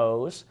everyone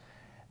knows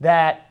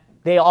that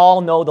they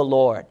all know the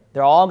Lord.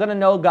 They're all going to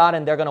know God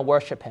and they're going to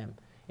worship Him.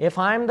 If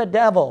I'm the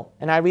devil,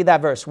 and I read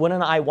that verse,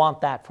 wouldn't I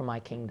want that for my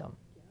kingdom?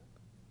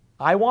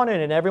 I want it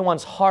in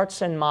everyone's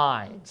hearts and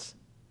minds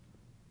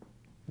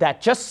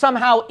that just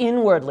somehow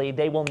inwardly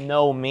they will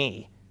know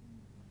me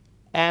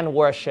and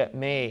worship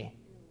me.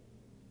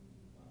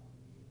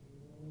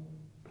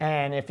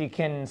 And if you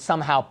can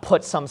somehow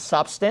put some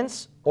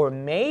substance, or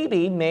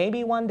maybe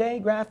one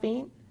day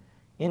graphene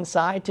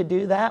inside to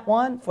do that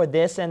one for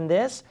this and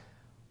this,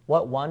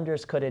 what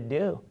wonders could it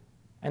do?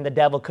 And the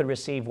devil could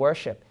receive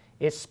worship.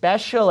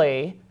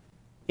 Especially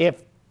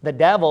if the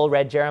devil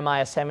read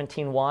Jeremiah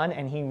 17:1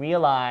 and he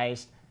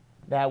realized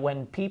that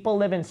when people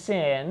live in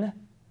sin,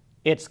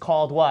 it's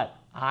called what?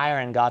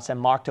 Iron. God said,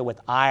 marked it with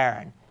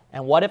iron.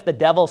 And what if the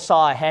devil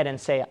saw ahead and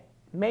say,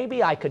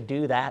 maybe I could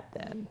do that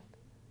then?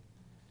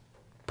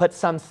 Put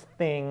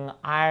something,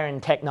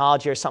 iron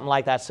technology or something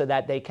like that, so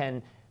that they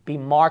can be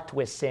marked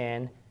with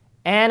sin.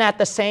 And at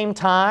the same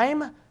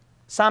time,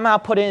 somehow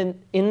put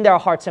in their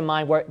hearts and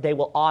mind where they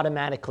will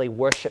automatically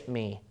worship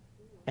me.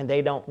 And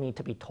they don't need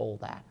to be told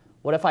that.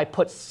 What if I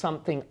put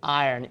something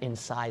iron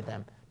inside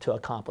them to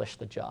accomplish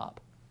the job?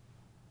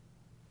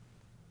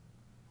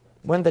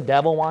 Wouldn't the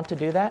devil want to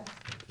do that?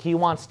 He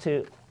wants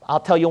to, I'll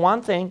tell you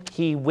one thing,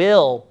 he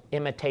will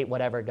imitate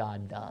whatever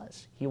God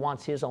does. He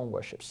wants his own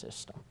worship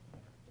system.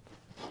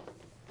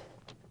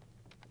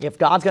 If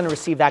God's going to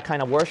receive that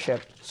kind of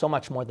worship, so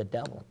much more the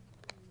devil.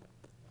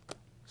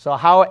 So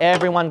how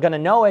everyone going to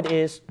know it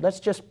is, let's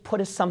just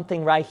put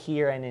something right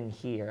here and in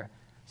here,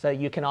 so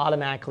you can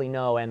automatically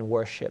know and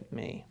worship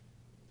me.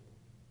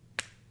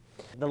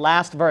 The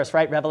last verse,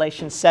 right?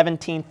 Revelation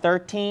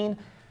 17:13.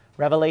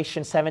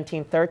 Revelation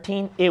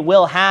 17:13. It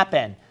will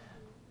happen.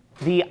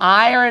 The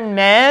iron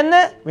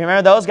men,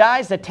 remember those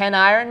guys, the 10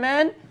 iron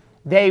men?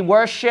 They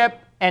worship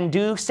and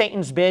do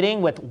Satan's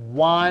bidding with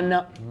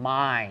one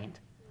mind.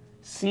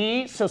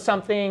 See? So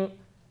something,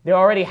 they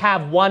already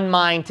have one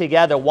mind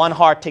together, one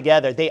heart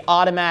together. They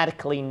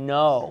automatically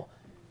know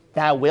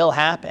that will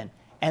happen.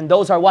 And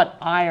those are what?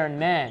 Iron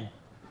men.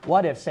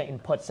 What if Satan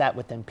puts that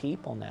within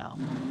people now?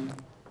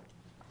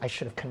 I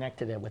should have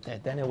connected it with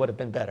it. Then it would have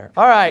been better.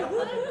 All right.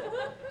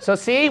 So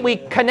see, we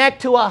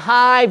connect to a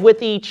hive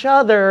with each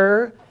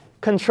other,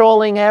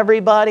 controlling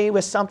everybody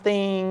with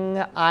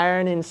something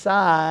iron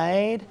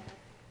inside.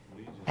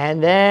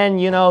 And then,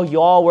 you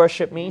all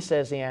worship me,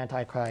 says the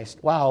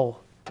Antichrist. Wow.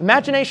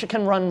 Imagination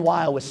can run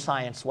wild with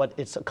science, what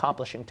it's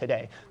accomplishing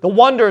today. The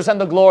wonders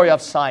and the glory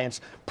of science.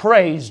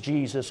 Praise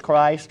Jesus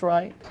Christ,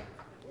 right?